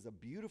universe is a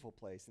beautiful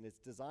place, and it's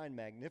designed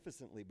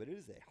magnificently, but it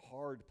is a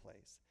hard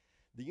place.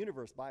 The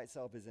universe by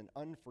itself is an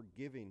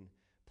unforgiving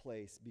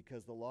place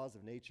because the laws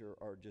of nature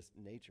are just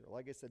nature.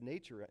 Like I said,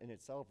 nature in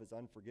itself is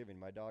unforgiving.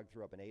 My dog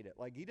threw up and ate it.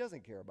 He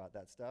doesn't care about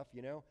that stuff,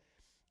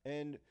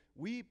 And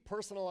we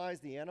personalize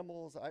the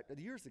animals.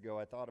 Years ago,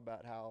 I thought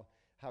about how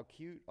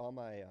cute all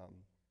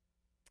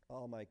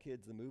my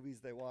kids, the movies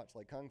they watch,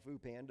 like Kung Fu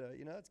Panda,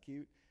 that's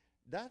cute.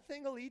 That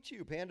thing will eat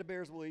you. Panda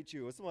bears will eat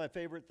you. It's one of my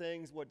favorite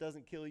things. What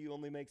doesn't kill you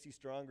only makes you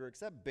stronger,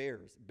 except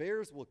bears.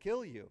 Bears will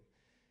kill you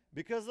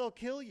because they'll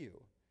kill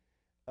you.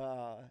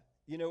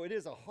 It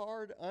is a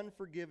hard,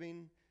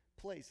 unforgiving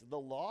place. The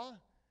law,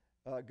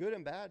 good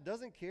and bad,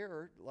 doesn't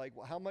care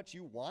how much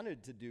you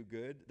wanted to do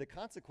good. The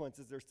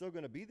consequences are still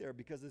going to be there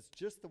because it's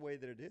just the way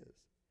that it is.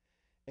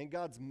 And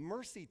God's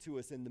mercy to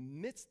us in the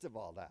midst of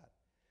all that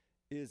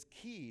is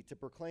key to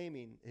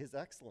proclaiming his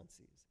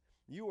excellencies.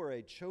 You are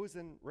a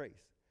chosen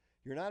race.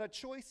 You're not a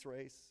choice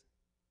race.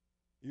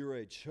 You're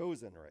a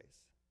chosen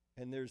race.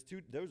 And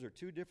those are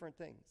two different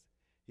things.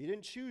 He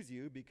didn't choose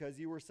you because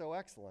you were so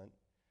excellent.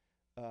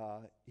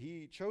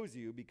 He chose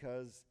you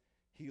because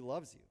he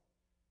loves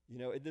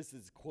you. This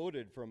is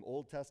quoted from an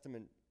Old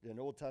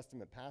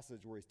Testament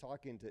passage where he's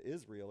talking to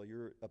Israel.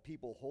 You're a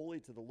people holy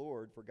to the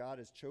Lord, for God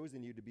has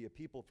chosen you to be a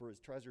people for his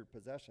treasured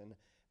possession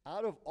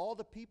out of all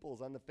the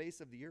peoples on the face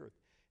of the earth.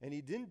 And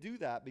he didn't do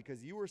that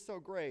because you were so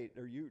great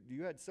or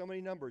you had so many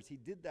numbers. He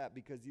did that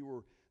because you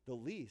were the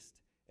least,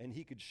 and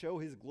he could show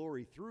his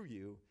glory through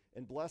you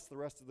and bless the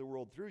rest of the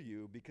world through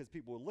you, because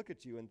people would look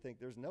at you and think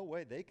there's no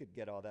way they could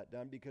get all that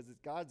done, because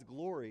it's God's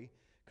glory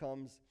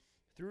comes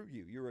through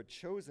you. You're a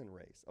chosen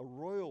race, a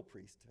royal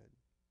priesthood.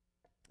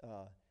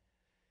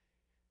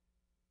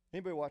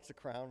 Anybody watch The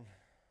Crown?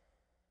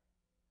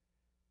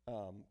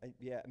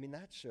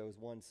 That show's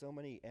won so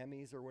many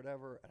Emmys or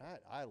whatever, and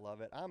I love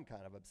it. I'm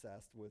kind of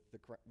obsessed with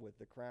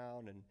the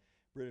Crown and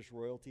British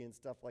royalty and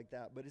stuff like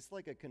that, but it's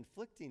like a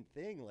conflicting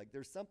thing.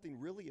 There's something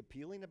really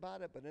appealing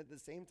about it, but at the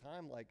same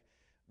time,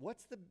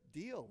 what's the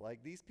deal?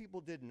 These people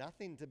did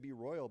nothing to be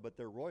royal, but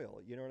they're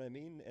royal, you know what I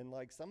mean? And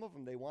some of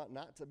them, they want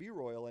not to be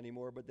royal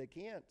anymore, but they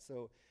can't.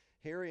 So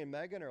Harry and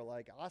Meghan are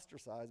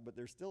ostracized, but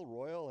they're still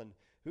royal. And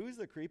who's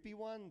the creepy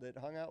one that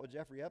hung out with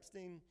Jeffrey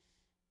Epstein?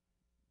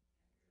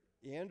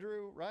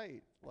 Andrew,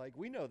 right.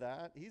 We know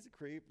that. He's a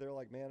creep. They're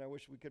man, I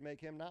wish we could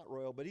make him not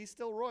royal, but he's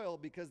still royal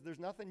because there's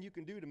nothing you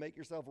can do to make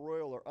yourself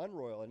royal or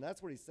unroyal. And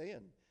that's what he's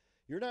saying.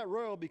 You're not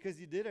royal because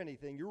you did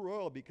anything. You're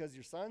royal because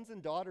you're sons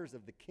and daughters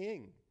of the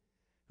king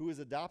who has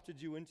adopted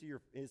you into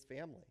his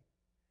family.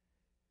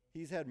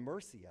 He's had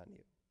mercy on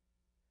you.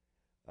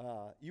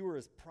 You were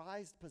his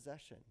prized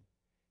possession.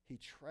 He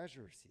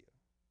treasures you.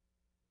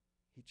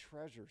 He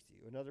treasures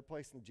you. Another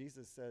place in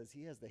Jesus says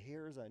he has the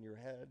hairs on your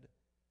head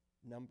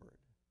numbered.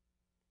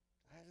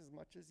 As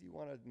much as you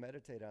want to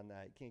meditate on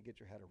that, you can't get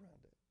your head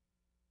around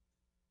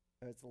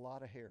it. It's a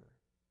lot of hair.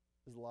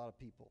 There's a lot of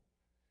people.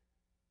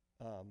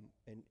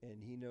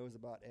 And he knows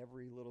about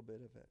every little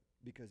bit of it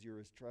because you're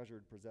his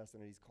treasured possession,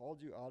 and he's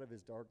called you out of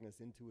his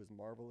darkness into his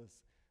marvelous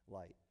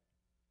light.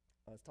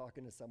 I was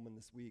talking to someone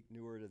this week,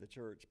 newer to the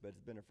church, but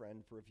has been a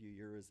friend for a few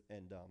years,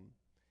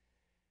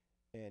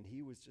 and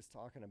he was just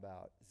talking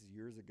about, this is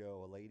years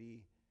ago, a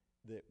lady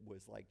that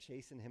was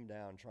chasing him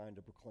down, trying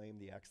to proclaim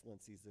the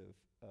excellencies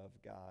of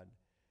God.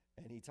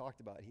 And he talked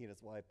about he and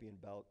his wife being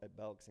at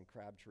Belk's and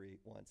Crabtree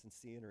once and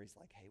seeing her. He's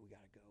like, hey, we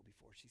got to go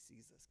before she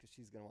sees us because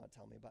she's going to want to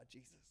tell me about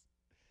Jesus.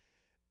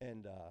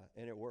 And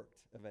it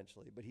worked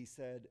eventually. But he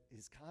said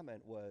his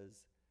comment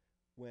was,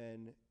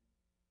 when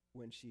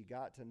she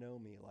got to know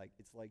me,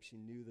 it's like she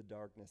knew the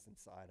darkness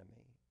inside of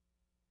me,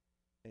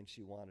 and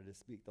she wanted to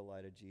speak the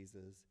light of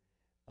Jesus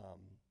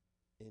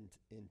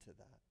into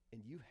that.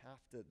 And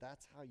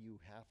that's how you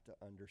have to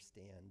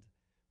understand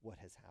what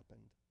has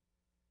happened.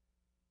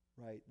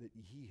 right? That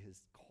he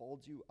has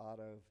called you out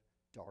of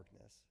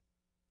darkness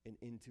and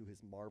into his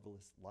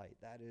marvelous light.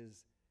 That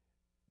is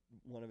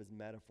one of his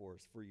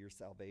metaphors for your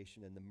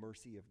salvation and the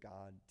mercy of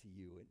God to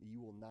you. And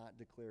you will not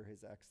declare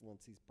his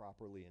excellencies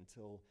properly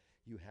until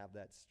you have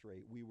that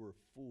straight. We were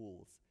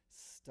fools,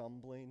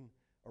 stumbling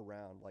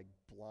around like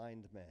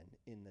blind men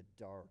in the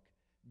dark,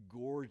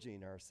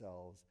 gorging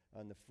ourselves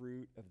on the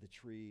fruit of the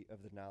tree of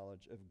the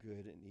knowledge of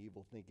good and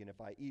evil, thinking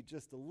if I eat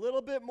just a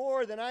little bit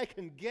more, then I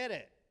can get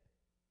it.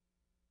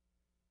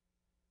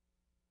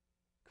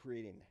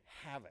 Creating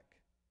havoc.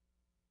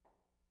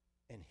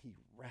 And he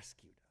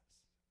rescued us.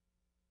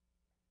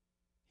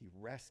 He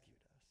rescued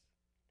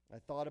us. I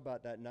thought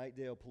about that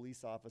Nightdale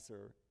police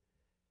officer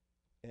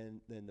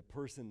and then the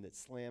person that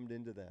slammed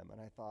into them,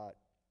 and I thought,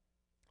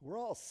 we're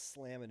all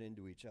slamming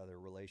into each other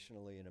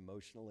relationally and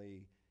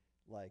emotionally,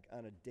 like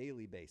on a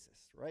daily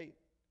basis, right?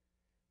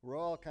 We're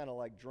all kind of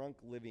like drunk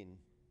living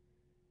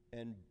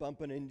and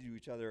bumping into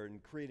each other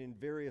and creating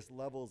various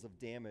levels of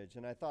damage.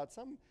 And I thought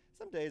some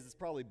days it's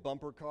probably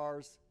bumper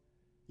cars.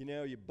 You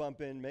know, you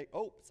bump in,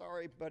 oh,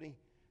 sorry, buddy.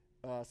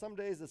 Some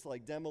days it's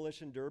like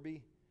demolition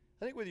derby.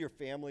 I think with your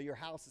family, your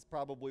house is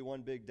probably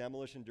one big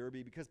demolition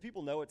derby because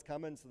people know it's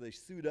coming, so they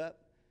suit up.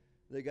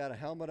 They got a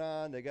helmet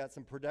on. They got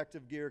some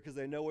protective gear because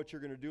they know what you're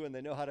going to do and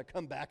they know how to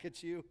come back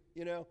at you,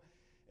 you know.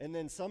 And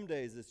then some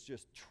days it's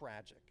just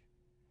tragic.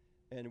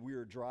 And we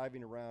are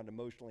driving around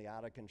emotionally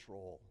out of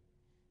control,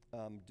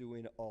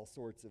 doing all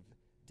sorts of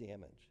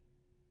damage.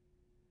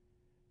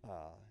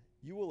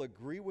 You will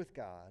agree with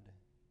God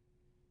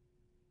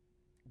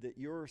that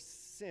your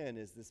sin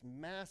is this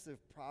massive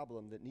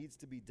problem that needs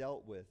to be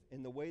dealt with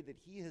in the way that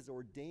he has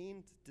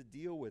ordained to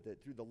deal with it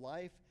through the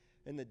life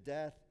and the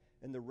death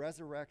and the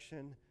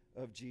resurrection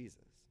of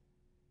Jesus.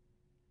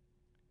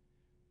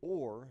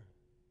 Or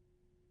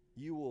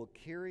you will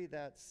carry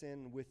that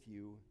sin with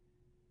you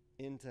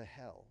into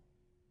hell,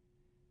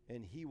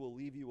 and he will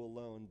leave you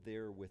alone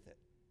there with it.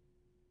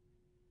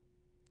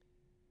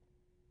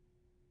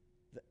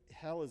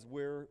 Hell is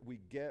where we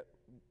get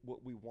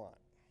what we want.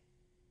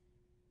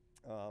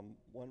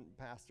 One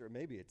pastor,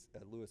 maybe it's a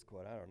Lewis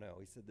quote, I don't know.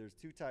 He said there's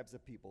two types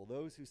of people: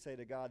 those who say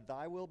to God,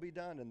 thy will be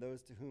done, and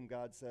those to whom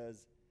God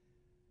says,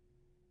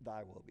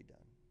 thy will be done.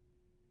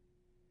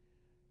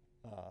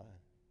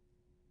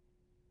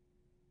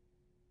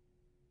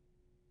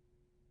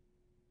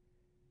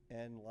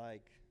 And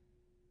like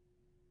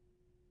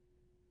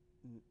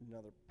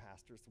another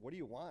pastor said, what do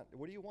you want?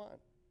 What do you want?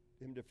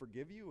 Him to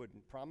forgive you and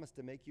promise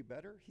to make you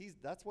better?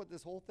 That's what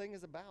this whole thing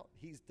is about.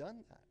 He's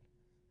done that.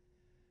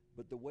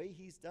 But the way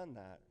he's done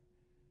that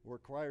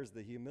requires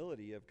the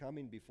humility of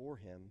coming before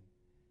him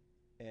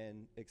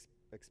and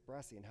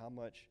expressing how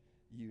much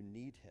you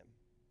need him.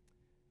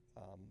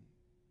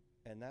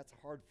 And that's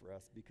hard for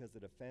us because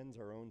it offends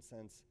our own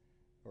sense,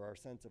 or our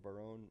sense of our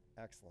own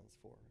excellence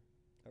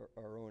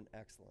our own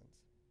excellence.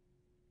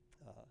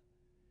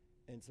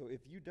 And so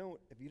if you don't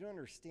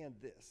understand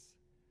this,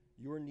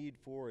 your need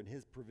for and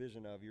his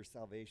provision of your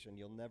salvation,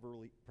 you'll never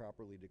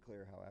properly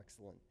declare how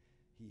excellent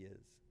he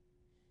is.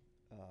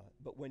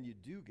 But when you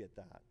do get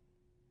that,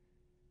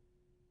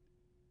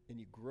 and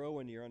you grow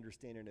in your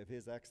understanding of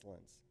his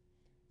excellence,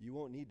 you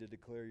won't need to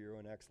declare your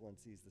own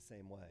excellencies the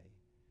same way,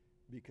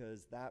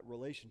 because that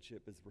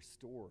relationship is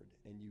restored,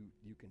 and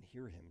you can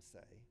hear him say,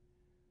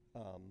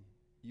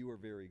 you are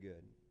very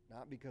good,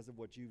 not because of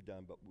what you've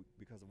done, but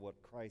because of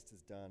what Christ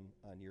has done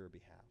on your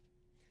behalf.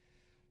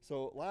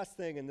 So last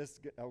thing, and this,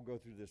 I'll go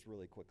through this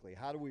really quickly.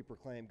 How do we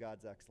proclaim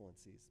God's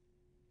excellencies?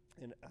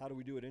 And how do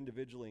we do it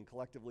individually and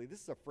collectively?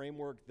 This is a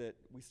framework that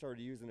we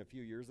started using a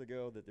few years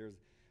ago, that there's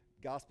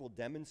gospel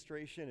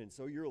demonstration, and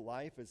so your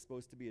life is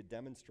supposed to be a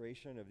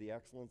demonstration of the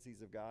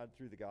excellencies of God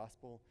through the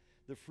gospel.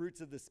 The fruits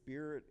of the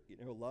Spirit,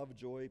 love,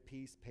 joy,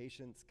 peace,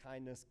 patience,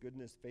 kindness,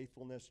 goodness,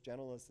 faithfulness,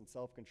 gentleness, and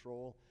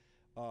self-control.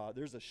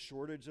 There's a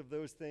shortage of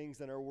those things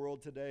in our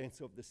world today, and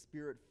so if the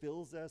Spirit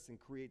fills us and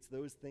creates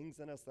those things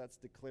in us, that's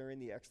declaring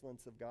the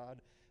excellence of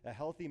God. A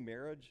healthy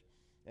marriage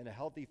and a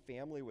healthy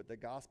family with the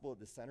gospel at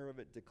the center of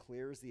it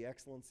declares the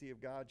excellency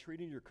of God.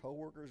 Treating your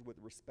coworkers with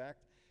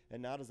respect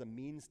and not as a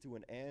means to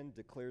an end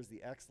declares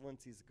the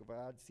excellencies of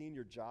God. Seeing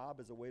your job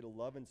as a way to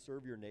love and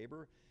serve your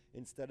neighbor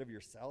instead of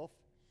yourself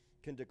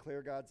can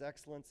declare God's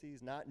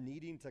excellencies. Not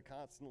needing to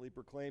constantly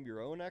proclaim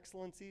your own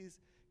excellencies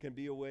can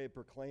be a way of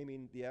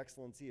proclaiming the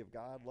excellency of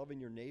God. Loving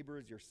your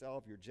neighbors,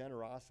 yourself, your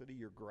generosity,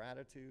 your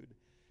gratitude,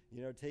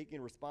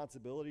 taking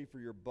responsibility for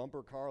your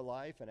bumper car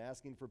life and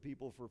asking for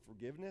people for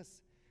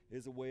forgiveness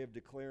is a way of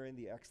declaring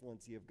the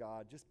excellency of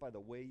God just by the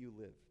way you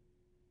live.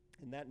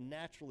 And that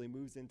naturally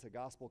moves into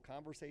gospel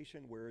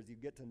conversation, whereas you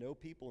get to know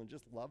people and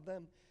just love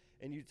them,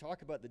 and you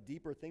talk about the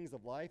deeper things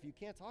of life. You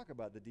can't talk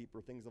about the deeper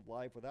things of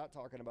life without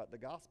talking about the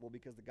gospel,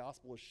 because the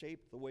gospel has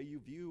shaped the way you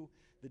view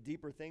the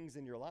deeper things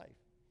in your life.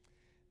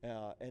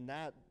 And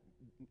that,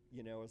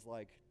 is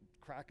like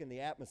cracking the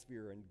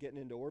atmosphere and getting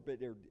into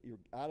orbit, or you're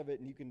out of it,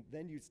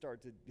 and you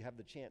start to have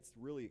the chance to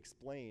really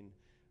explain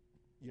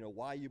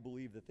why you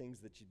believe the things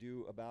that you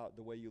do about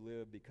the way you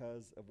live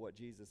because of what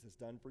Jesus has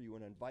done for you,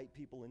 and invite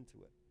people into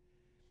it.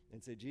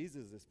 and say,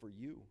 Jesus is for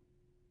you.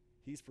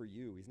 He's for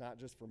you. He's not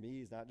just for me.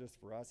 He's not just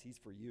for us. He's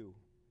for you.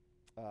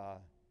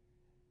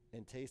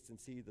 And taste and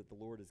see that the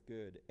Lord is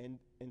good. And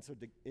so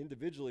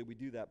individually we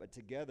do that, but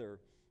together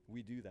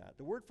we do that.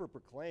 The word for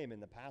proclaim in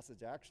the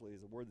passage actually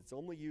is a word that's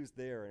only used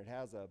there, and it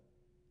has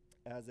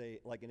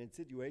like an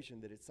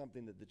insinuation that it's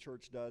something that the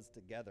church does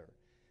together.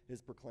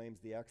 It proclaims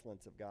the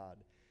excellence of God.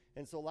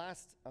 And so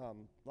last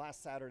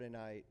Saturday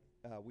night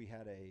we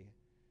had a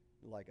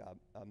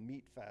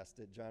meat fest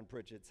at John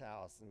Pritchett's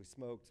house, and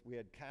we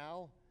had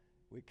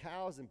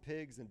cows and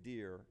pigs and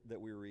deer that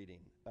we were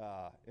eating.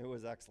 It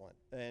was excellent.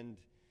 And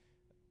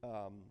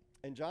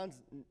John's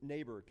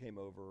neighbor came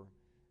over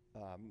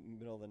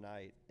middle of the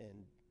night,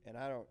 and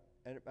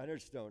I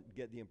just don't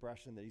get the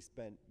impression that he's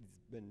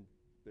been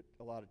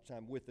a lot of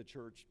time with the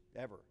church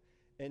ever.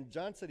 And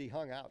John said he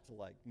hung out till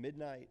like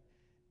midnight,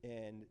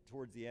 and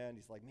towards the end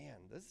he's like, man,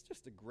 this is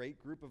just a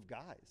great group of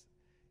guys.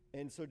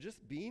 And so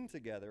just being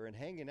together and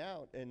hanging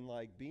out and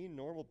like being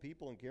normal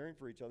people and caring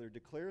for each other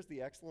declares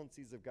the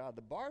excellencies of God.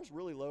 The bar's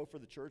really low for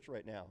the church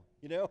right now,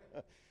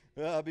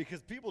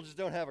 because people just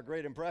don't have a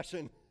great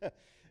impression.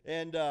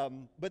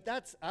 But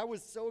I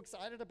was so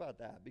excited about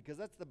that, because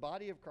that's the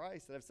body of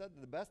Christ. And I've said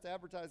that the best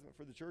advertisement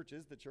for the church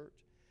is the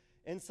church.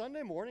 And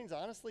Sunday mornings,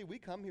 honestly, we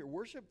come here.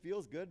 Worship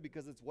feels good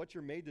because it's what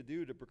you're made to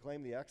do, to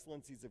proclaim the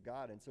excellencies of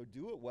God. And so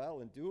do it well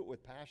and do it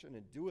with passion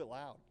and do it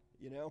loud,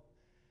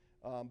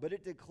 But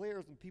it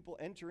declares, when people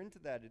enter into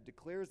that, it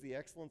declares the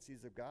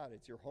excellencies of God.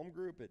 It's your home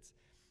group. It's,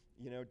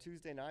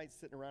 Tuesday nights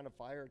sitting around a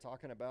fire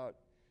talking about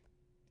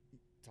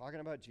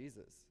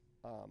Jesus.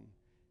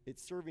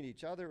 It's serving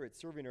each other. It's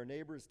serving our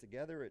neighbors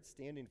together. It's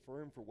standing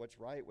firm for what's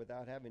right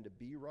without having to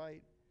be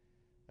right.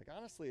 Like,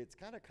 honestly, it's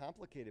kind of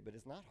complicated, but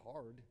it's not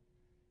hard.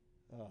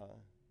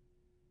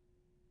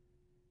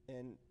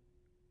 And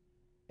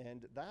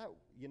that,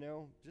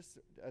 just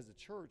as a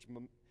church,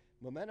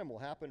 momentum will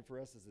happen for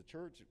us as a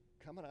church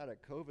coming out of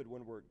COVID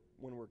when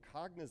we're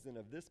cognizant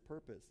of this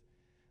purpose,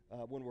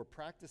 when we're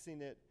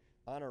practicing it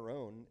on our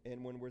own,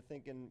 and when we're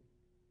thinking,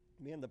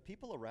 man, the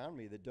people around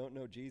me that don't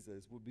know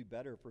Jesus would be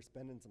better for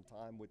spending some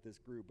time with this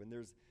group. And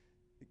there's,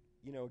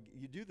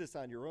 you do this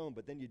on your own,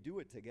 but then you do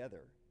it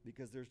together,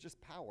 because there's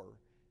just power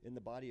in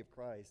the body of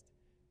Christ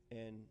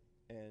and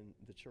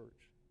the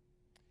church.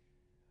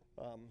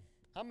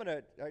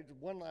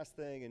 One last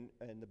thing,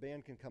 and the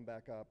band can come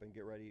back up and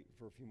get ready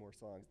for a few more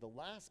songs. The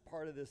last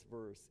part of this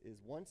verse is,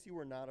 once you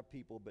were not a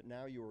people, but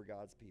now you are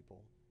God's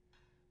people.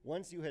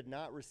 Once you had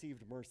not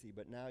received mercy,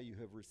 but now you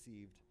have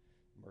received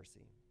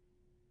mercy.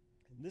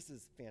 And this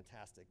is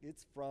fantastic.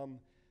 It's from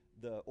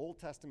the Old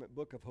Testament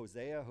book of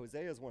Hosea.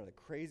 Hosea is one of the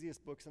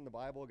craziest books in the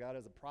Bible. God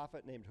has a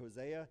prophet named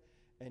Hosea,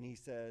 and he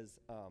says,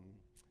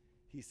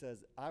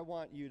 I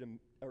want you to,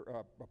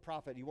 or a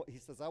prophet, he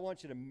says, I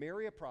want you to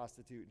marry a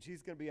prostitute, and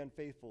she's going to be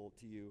unfaithful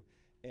to you.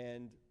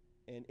 And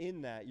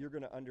in that, you're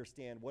going to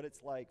understand what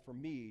it's like for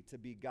me to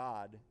be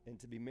God and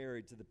to be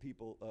married to the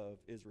people of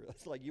Israel.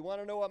 It's like, you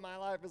want to know what my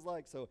life is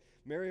like? So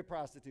marry a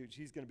prostitute,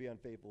 she's going to be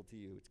unfaithful to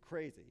you. It's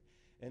crazy.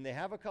 And they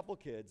have a couple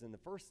kids, and the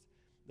first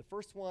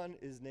one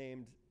is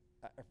named,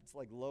 it's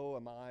like Lo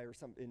Ammi or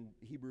something in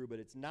Hebrew, but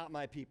it's Not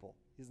My People.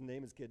 His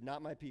name is kid,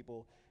 Not My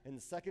People. And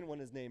the second one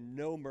is named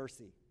No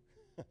Mercy.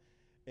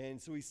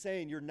 And so he's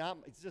saying,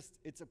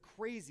 it's a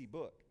crazy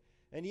book.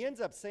 And he ends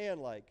up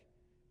saying, like,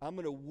 I'm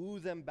going to woo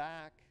them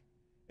back,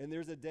 and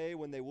there's a day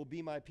when they will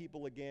be my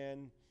people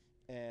again,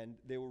 and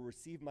they will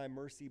receive my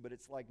mercy, but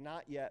it's like,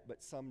 not yet,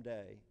 but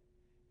someday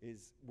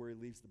is where he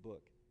leaves the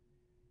book.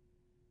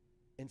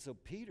 And so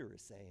Peter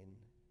is saying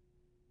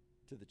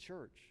to the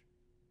church,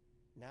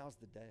 now's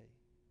the day.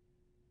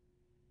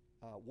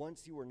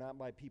 Once you were not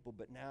my people,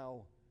 but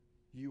now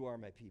you are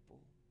my people,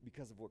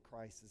 because of what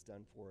Christ has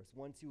done for us.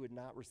 Once you had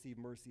not received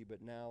mercy,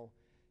 but now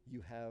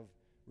you have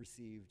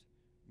received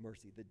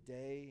mercy. The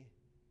day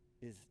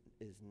is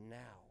now.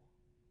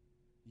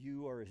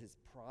 You are his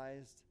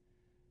prized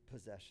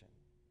possession.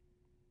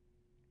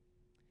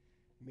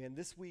 Man,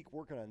 this week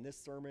working on this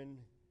sermon,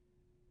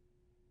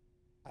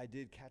 I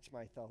did catch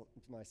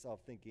myself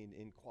thinking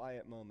in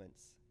quiet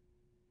moments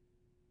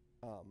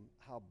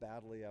how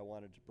badly I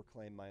wanted to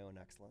proclaim my own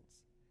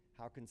excellence,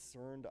 how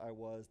concerned I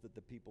was that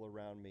the people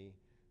around me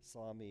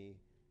saw me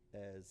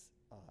as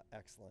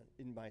excellent.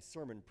 In my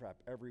sermon prep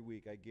every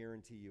week, I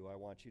guarantee you, I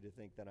want you to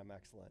think that I'm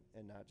excellent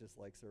and not just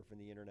like surfing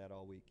the internet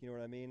all week. You know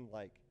what I mean?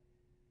 Like,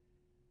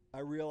 I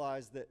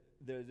realize that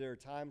there are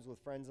times with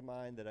friends of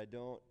mine that I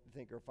don't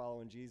think are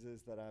following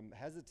Jesus that I'm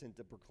hesitant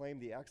to proclaim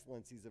the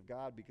excellencies of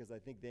God, because I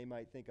think they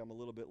might think I'm a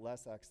little bit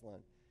less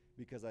excellent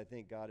because I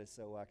think God is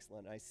so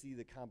excellent. I see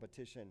the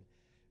competition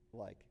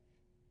like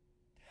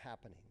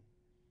happening.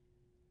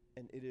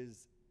 And it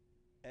is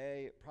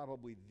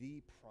probably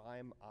the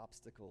prime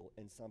obstacle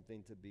and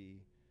something to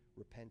be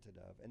repented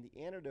of. And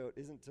the antidote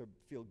isn't to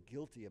feel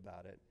guilty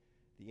about it.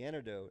 The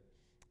antidote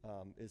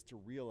is to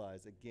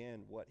realize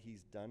again what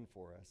he's done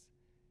for us,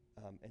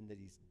 and that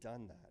he's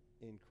done that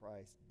in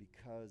Christ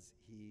because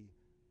he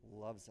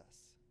loves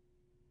us.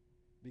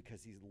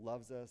 Because he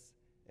loves us,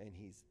 and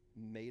he's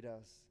made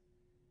us,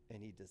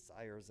 and he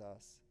desires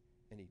us,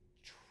 and he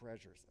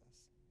treasures us.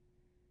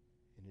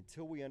 And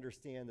until we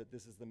understand that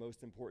this is the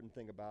most important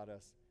thing about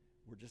us,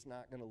 we're just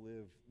not going to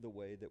live the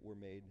way that we're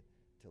made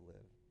to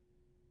live.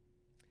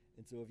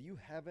 And so if you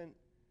haven't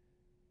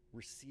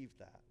received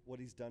that, what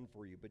he's done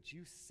for you, but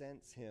you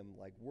sense him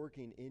like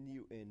working in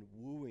you and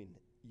wooing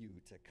you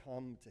to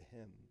come to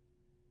him,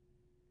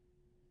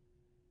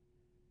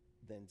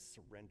 then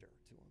surrender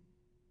to him.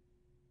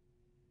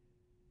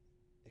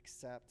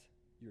 Accept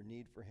your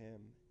need for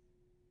him,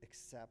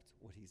 accept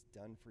what he's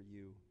done for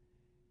you,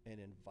 and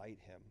invite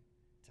him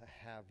to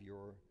have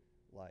your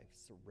life.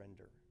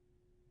 Surrender.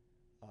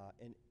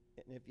 And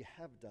if you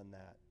have done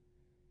that,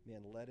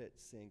 man, let it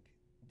sink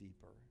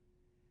deeper.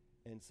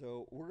 And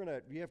so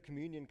we have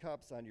communion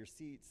cups on your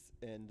seats,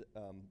 and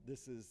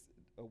this is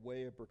a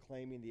way of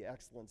proclaiming the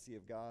excellency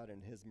of God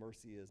and his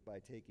mercy is by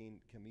taking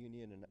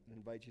communion, and I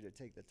invite you to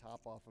take the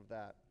top off of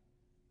that.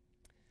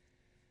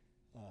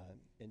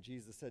 And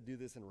Jesus said, do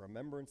this in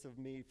remembrance of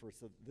me.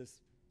 So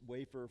this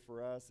wafer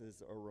for us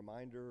is a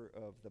reminder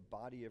of the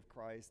body of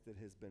Christ that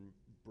has been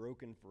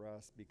broken for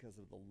us because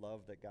of the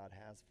love that God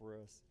has for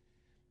us.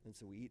 And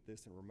so we eat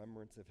this in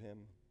remembrance of him.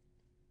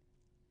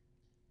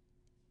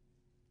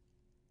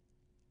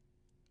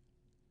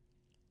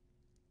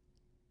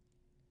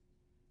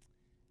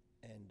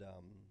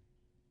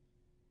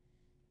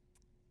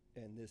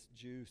 And this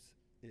juice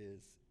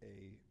is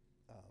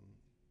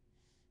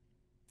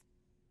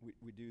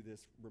we do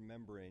this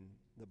remembering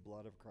the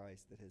blood of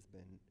Christ that has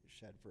been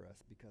shed for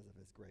us because of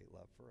his great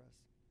love for us.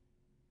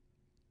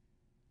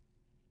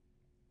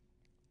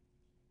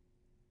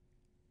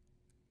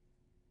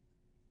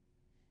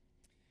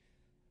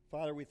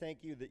 Father, we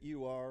thank you that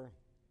you are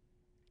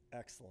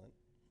excellent,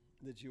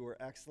 that you are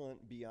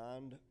excellent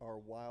beyond our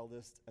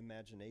wildest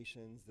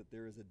imaginations, that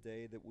there is a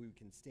day that we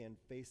can stand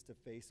face to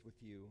face with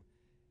you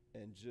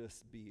and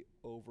just be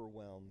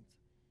overwhelmed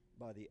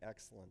by the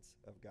excellence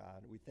of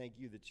God. We thank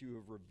you that you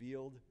have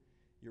revealed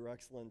your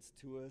excellence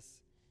to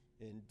us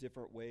in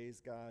different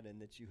ways, God,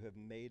 and that you have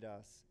made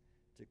us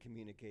to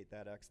communicate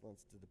that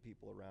excellence to the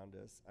people around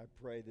us. I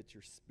pray that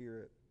your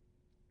Spirit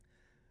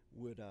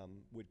would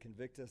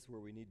convict us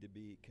where we need to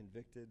be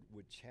convicted,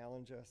 would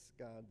challenge us,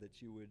 God,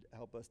 that you would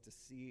help us to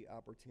see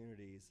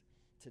opportunities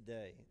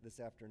today, this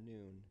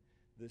afternoon,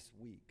 this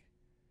week,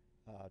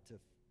 to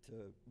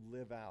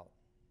live out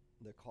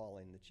the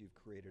calling that you've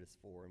created us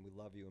for. And we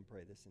love you and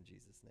pray this in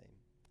Jesus' name.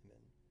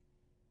 Amen.